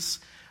Jesus.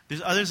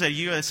 There's others that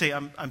you say,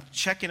 I'm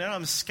checking out,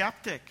 I'm a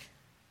skeptic.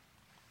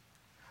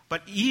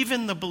 But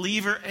even the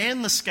believer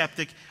and the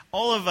skeptic,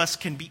 all of us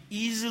can be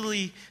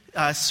easily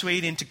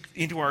swayed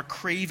into our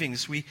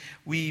cravings.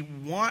 We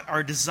want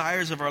our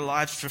desires of our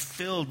lives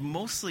fulfilled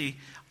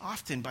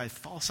often by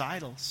false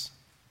idols.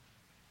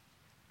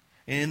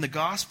 And in the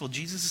gospel,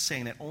 Jesus is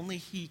saying that only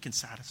He can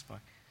satisfy.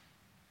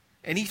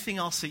 Anything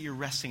else that you're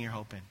resting your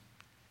hope in,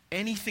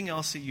 anything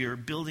else that you're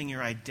building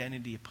your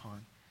identity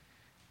upon,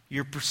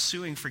 you're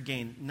pursuing for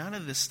gain, none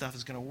of this stuff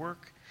is going to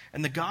work.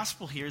 And the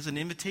gospel here is an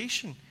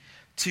invitation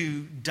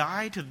to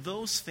die to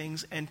those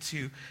things and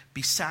to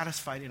be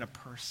satisfied in a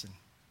person.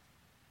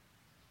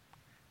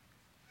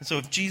 And so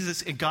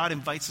if God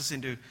invites us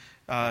into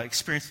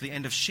experience the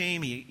end of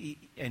shame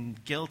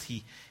and guilt,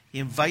 He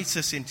invites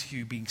us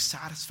into being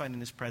satisfied in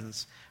His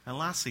presence. And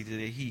lastly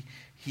today,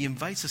 He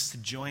invites us to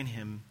join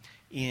Him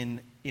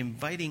in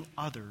inviting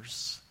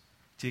others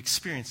to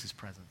experience His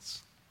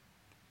presence.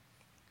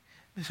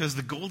 Because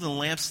the golden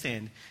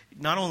lampstand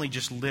not only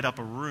just lit up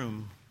a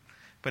room,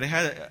 but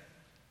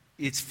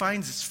it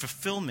finds its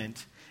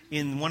fulfillment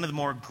in one of the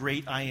more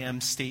great I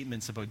am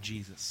statements about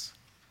Jesus.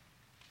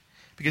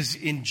 Because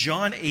in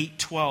John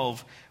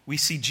 8:12, we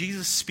see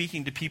Jesus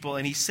speaking to people,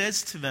 and He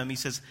says to them, He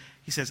says,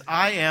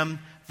 I am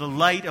the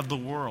light of the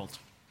world.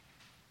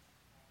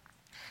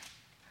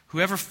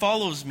 Whoever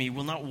follows me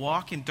will not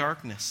walk in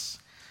darkness,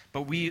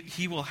 but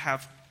he will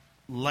have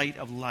light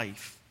of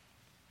life.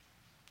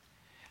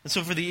 And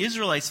so for the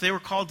Israelites, they were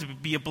called to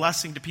be a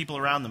blessing to people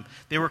around them.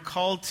 They were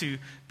called to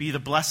be the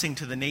blessing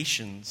to the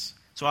nations.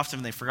 So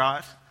often they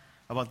forgot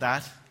about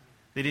that.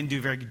 They didn't do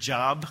a very good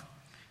job.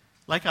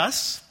 Like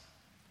us.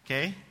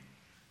 Okay?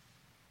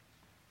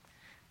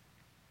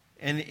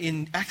 And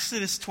in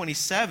Exodus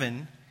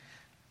 27,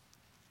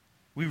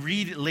 we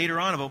read later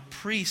on about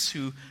priests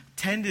who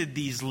tended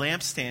these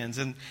lampstands,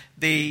 and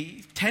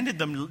they tended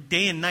them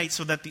day and night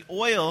so that the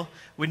oil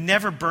would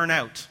never burn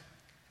out.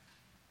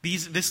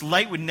 This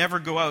light would never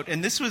go out.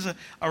 And this was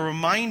a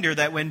reminder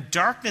that when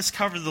darkness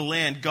covered the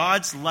land,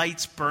 God's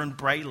lights burned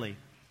brightly.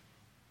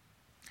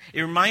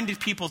 It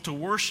reminded people to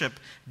worship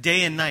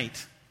day and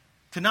night,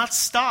 to not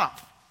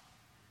stop.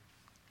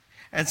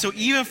 And so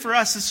even for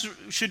us, this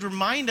should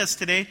remind us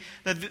today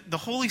that the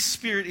Holy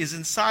Spirit is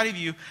inside of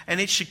you, and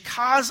it should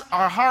cause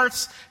our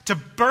hearts to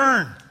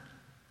burn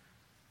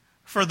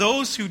for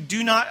those who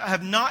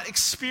have not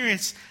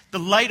experienced the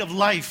light of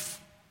life.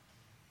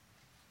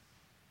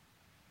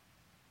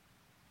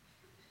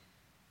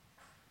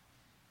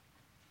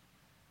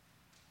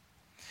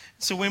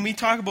 So when we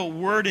talk about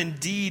word and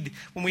deed,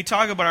 when we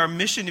talk about our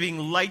mission to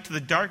being light to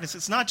the darkness,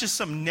 it's not just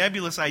some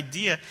nebulous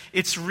idea.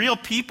 It's real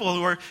people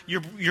who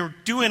you're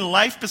doing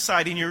life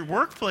beside in your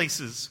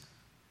workplaces.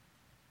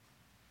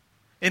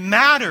 It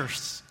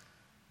matters.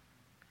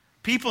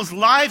 People's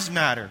lives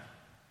matter.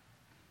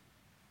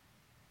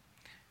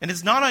 And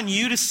it's not on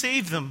you to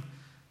save them,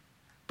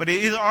 but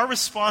it is our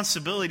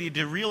responsibility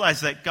to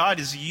realize that God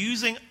is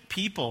using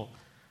people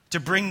to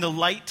bring the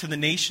light to the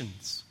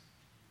nations.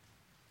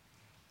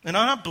 And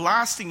I'm not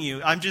blasting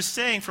you. I'm just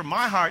saying from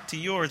my heart to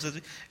yours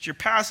as your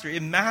pastor,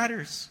 it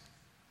matters.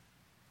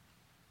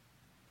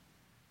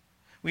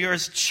 We are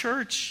as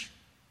church.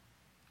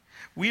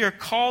 We are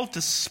called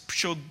to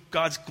show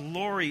God's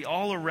glory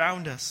all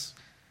around us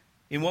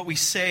in what we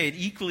say and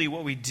equally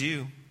what we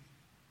do.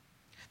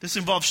 This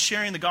involves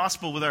sharing the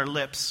gospel with our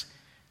lips.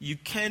 You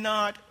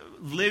cannot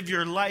live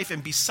your life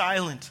and be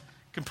silent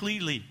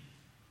completely.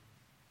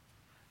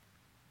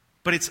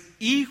 But it's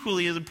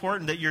equally as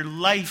important that your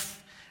life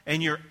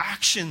and your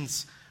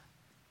actions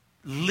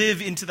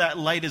live into that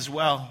light as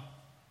well.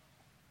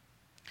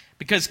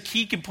 Because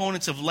key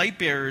components of light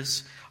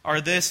bearers are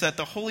this, that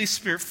the Holy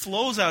Spirit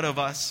flows out of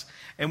us,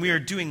 and we are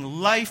doing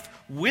life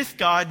with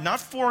God, not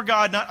for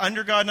God, not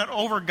under God, not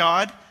over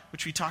God,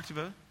 which we talked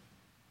about.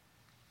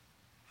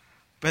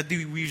 But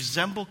we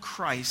resemble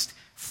Christ,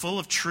 full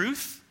of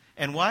truth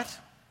and what?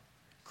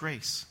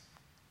 Grace.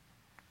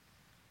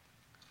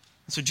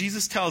 And so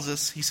Jesus tells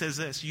us, He says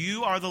this,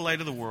 you are the light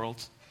of the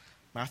world.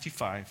 Matthew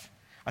 5.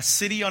 A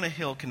city on a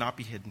hill cannot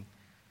be hidden.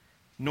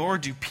 Nor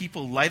do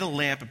people light a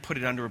lamp and put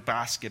it under a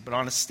basket, but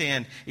on a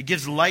stand. It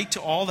gives light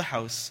to all the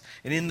house.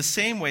 And in the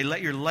same way,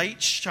 let your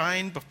light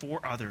shine before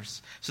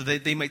others, so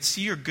that they might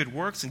see your good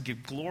works and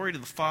give glory to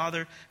the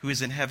Father who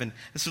is in heaven.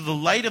 And so the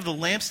light of the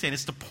lampstand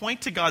is to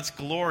point to God's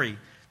glory.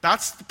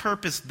 That's the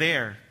purpose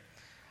there.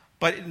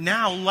 But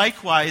now,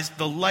 likewise,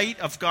 the light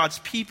of God's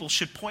people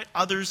should point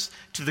others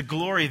to the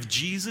glory of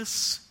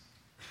Jesus.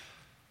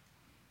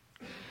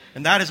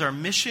 And that is our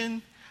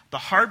mission, the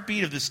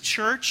heartbeat of this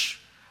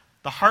church,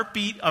 the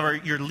heartbeat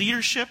of your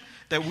leadership,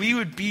 that we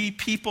would be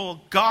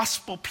people,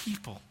 gospel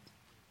people.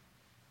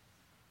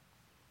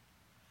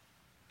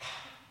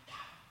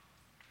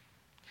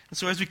 And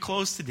so as we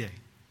close today,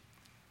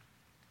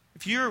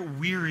 if you're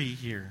weary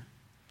here,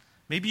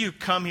 maybe you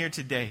come here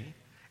today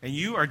and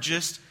you are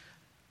just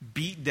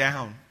beat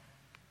down.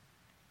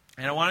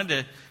 And I wanted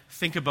to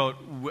think about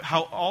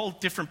how all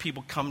different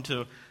people come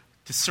to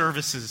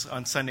services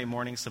on Sunday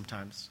mornings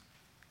sometimes.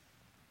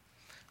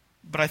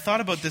 But I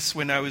thought about this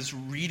when I was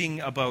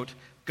reading about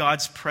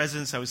God's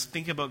presence. I was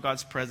thinking about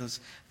God's presence,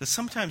 that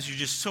sometimes you're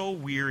just so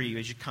weary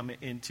as you come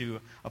into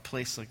a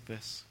place like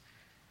this.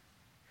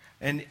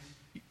 And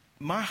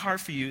my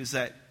heart for you is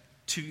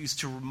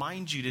to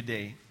remind you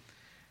today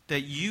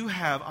that you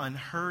have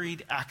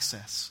unhurried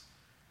access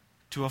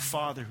to a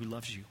Father who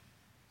loves you.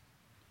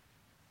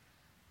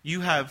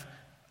 You have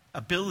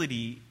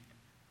ability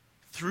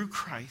through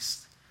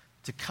Christ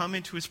to come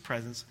into his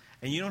presence,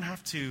 and you don't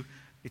have to,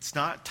 it's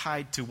not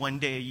tied to one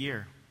day a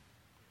year.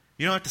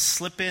 You don't have to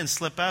slip in,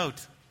 slip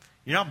out.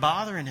 You're not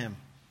bothering him.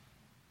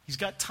 He's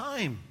got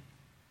time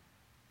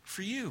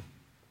for you.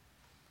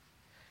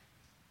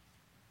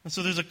 And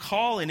so there's a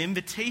call, an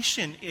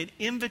invitation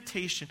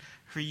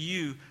for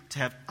you to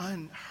have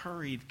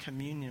unhurried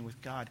communion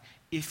with God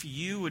if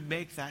you would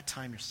make that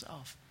time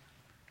yourself.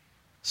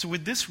 So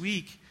would this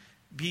week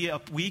be a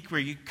week where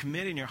you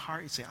commit in your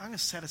heart, you say, I'm going to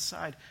set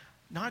aside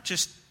not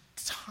just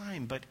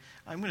time, but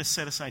I'm going to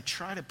set aside,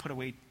 try to put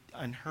away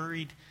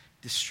unhurried,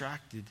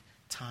 distracted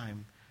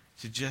time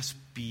to just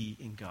be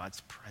in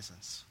God's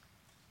presence.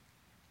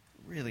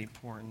 Really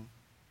important.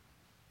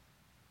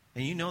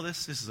 And you know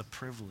this is a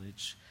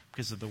privilege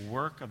because of the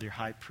work of your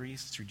high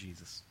priest through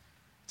Jesus.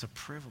 It's a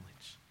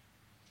privilege.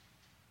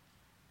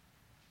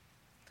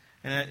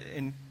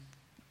 And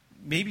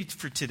maybe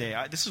for today,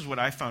 this is what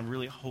I found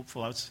really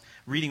hopeful. I was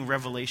reading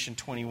Revelation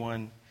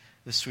 21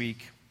 this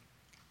week.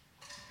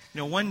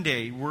 One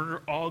day we're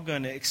all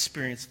going to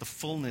experience the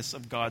fullness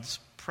of God's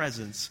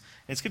presence.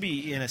 And it's going to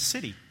be in a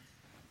city.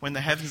 When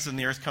the heavens and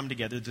the earth come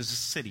together, there's a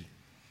city.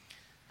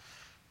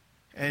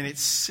 And it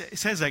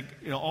says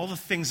all the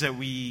things that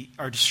we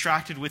are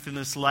distracted with in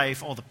this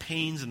life, all the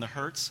pains and the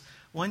hurts,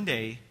 one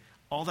day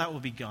all that will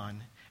be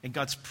gone. And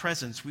God's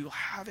presence, we will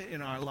have it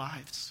in our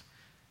lives.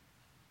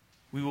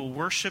 We will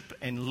worship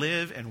and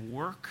live and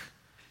work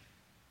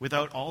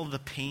without all of the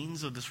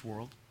pains of this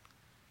world.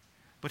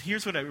 But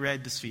here's what I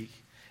read this week,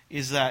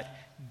 is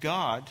that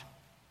God,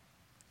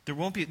 there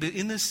won't be,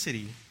 in this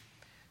city,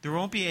 there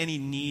won't be any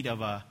need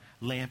of a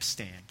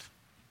lampstand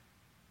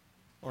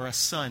or a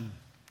sun,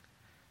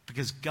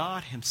 because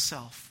God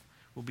himself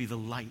will be the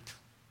light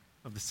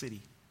of the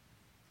city.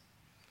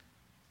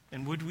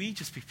 And would we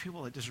just be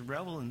people that just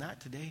revel in that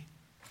today?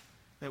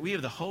 That we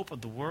have the hope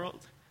of the world,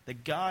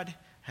 that God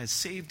has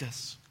saved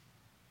us,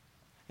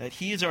 that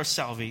he is our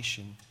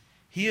salvation,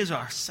 he is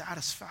our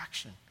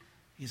satisfaction,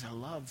 he is our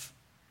love.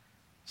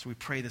 So we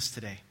pray this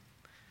today.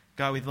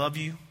 God, we love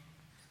you.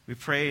 We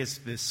pray as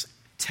this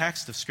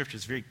text of Scripture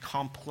is very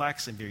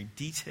complex and very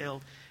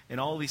detailed and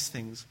all these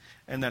things,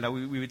 and that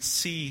we would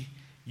see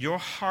your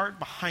heart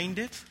behind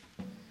it,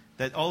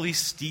 that all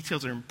these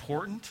details are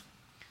important,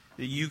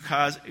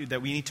 that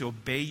we need to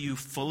obey you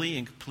fully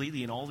and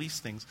completely in all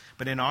these things.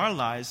 But in our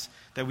lives,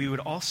 that we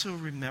would also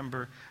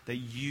remember that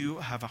you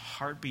have a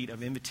heartbeat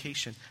of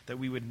invitation, that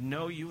we would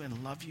know you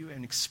and love you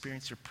and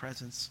experience your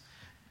presence.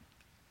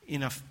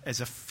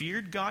 As a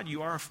feared God,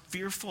 you are a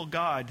fearful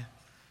God,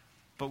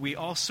 but we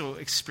also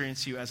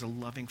experience you as a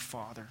loving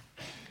Father.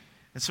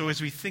 And so as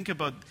we think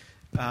about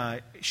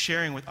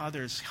sharing with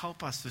others,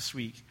 help us this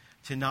week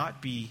to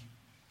not be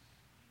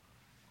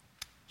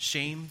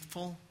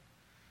shameful,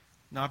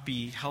 not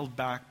be held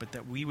back, but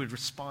that we would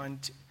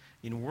respond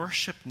in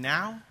worship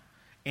now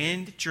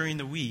and during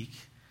the week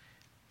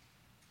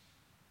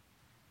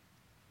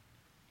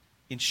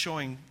in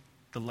showing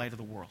the light of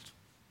the world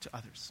to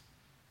others.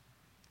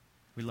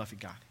 We love you,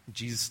 God. In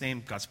Jesus'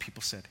 name, God's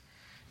people said,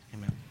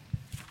 amen.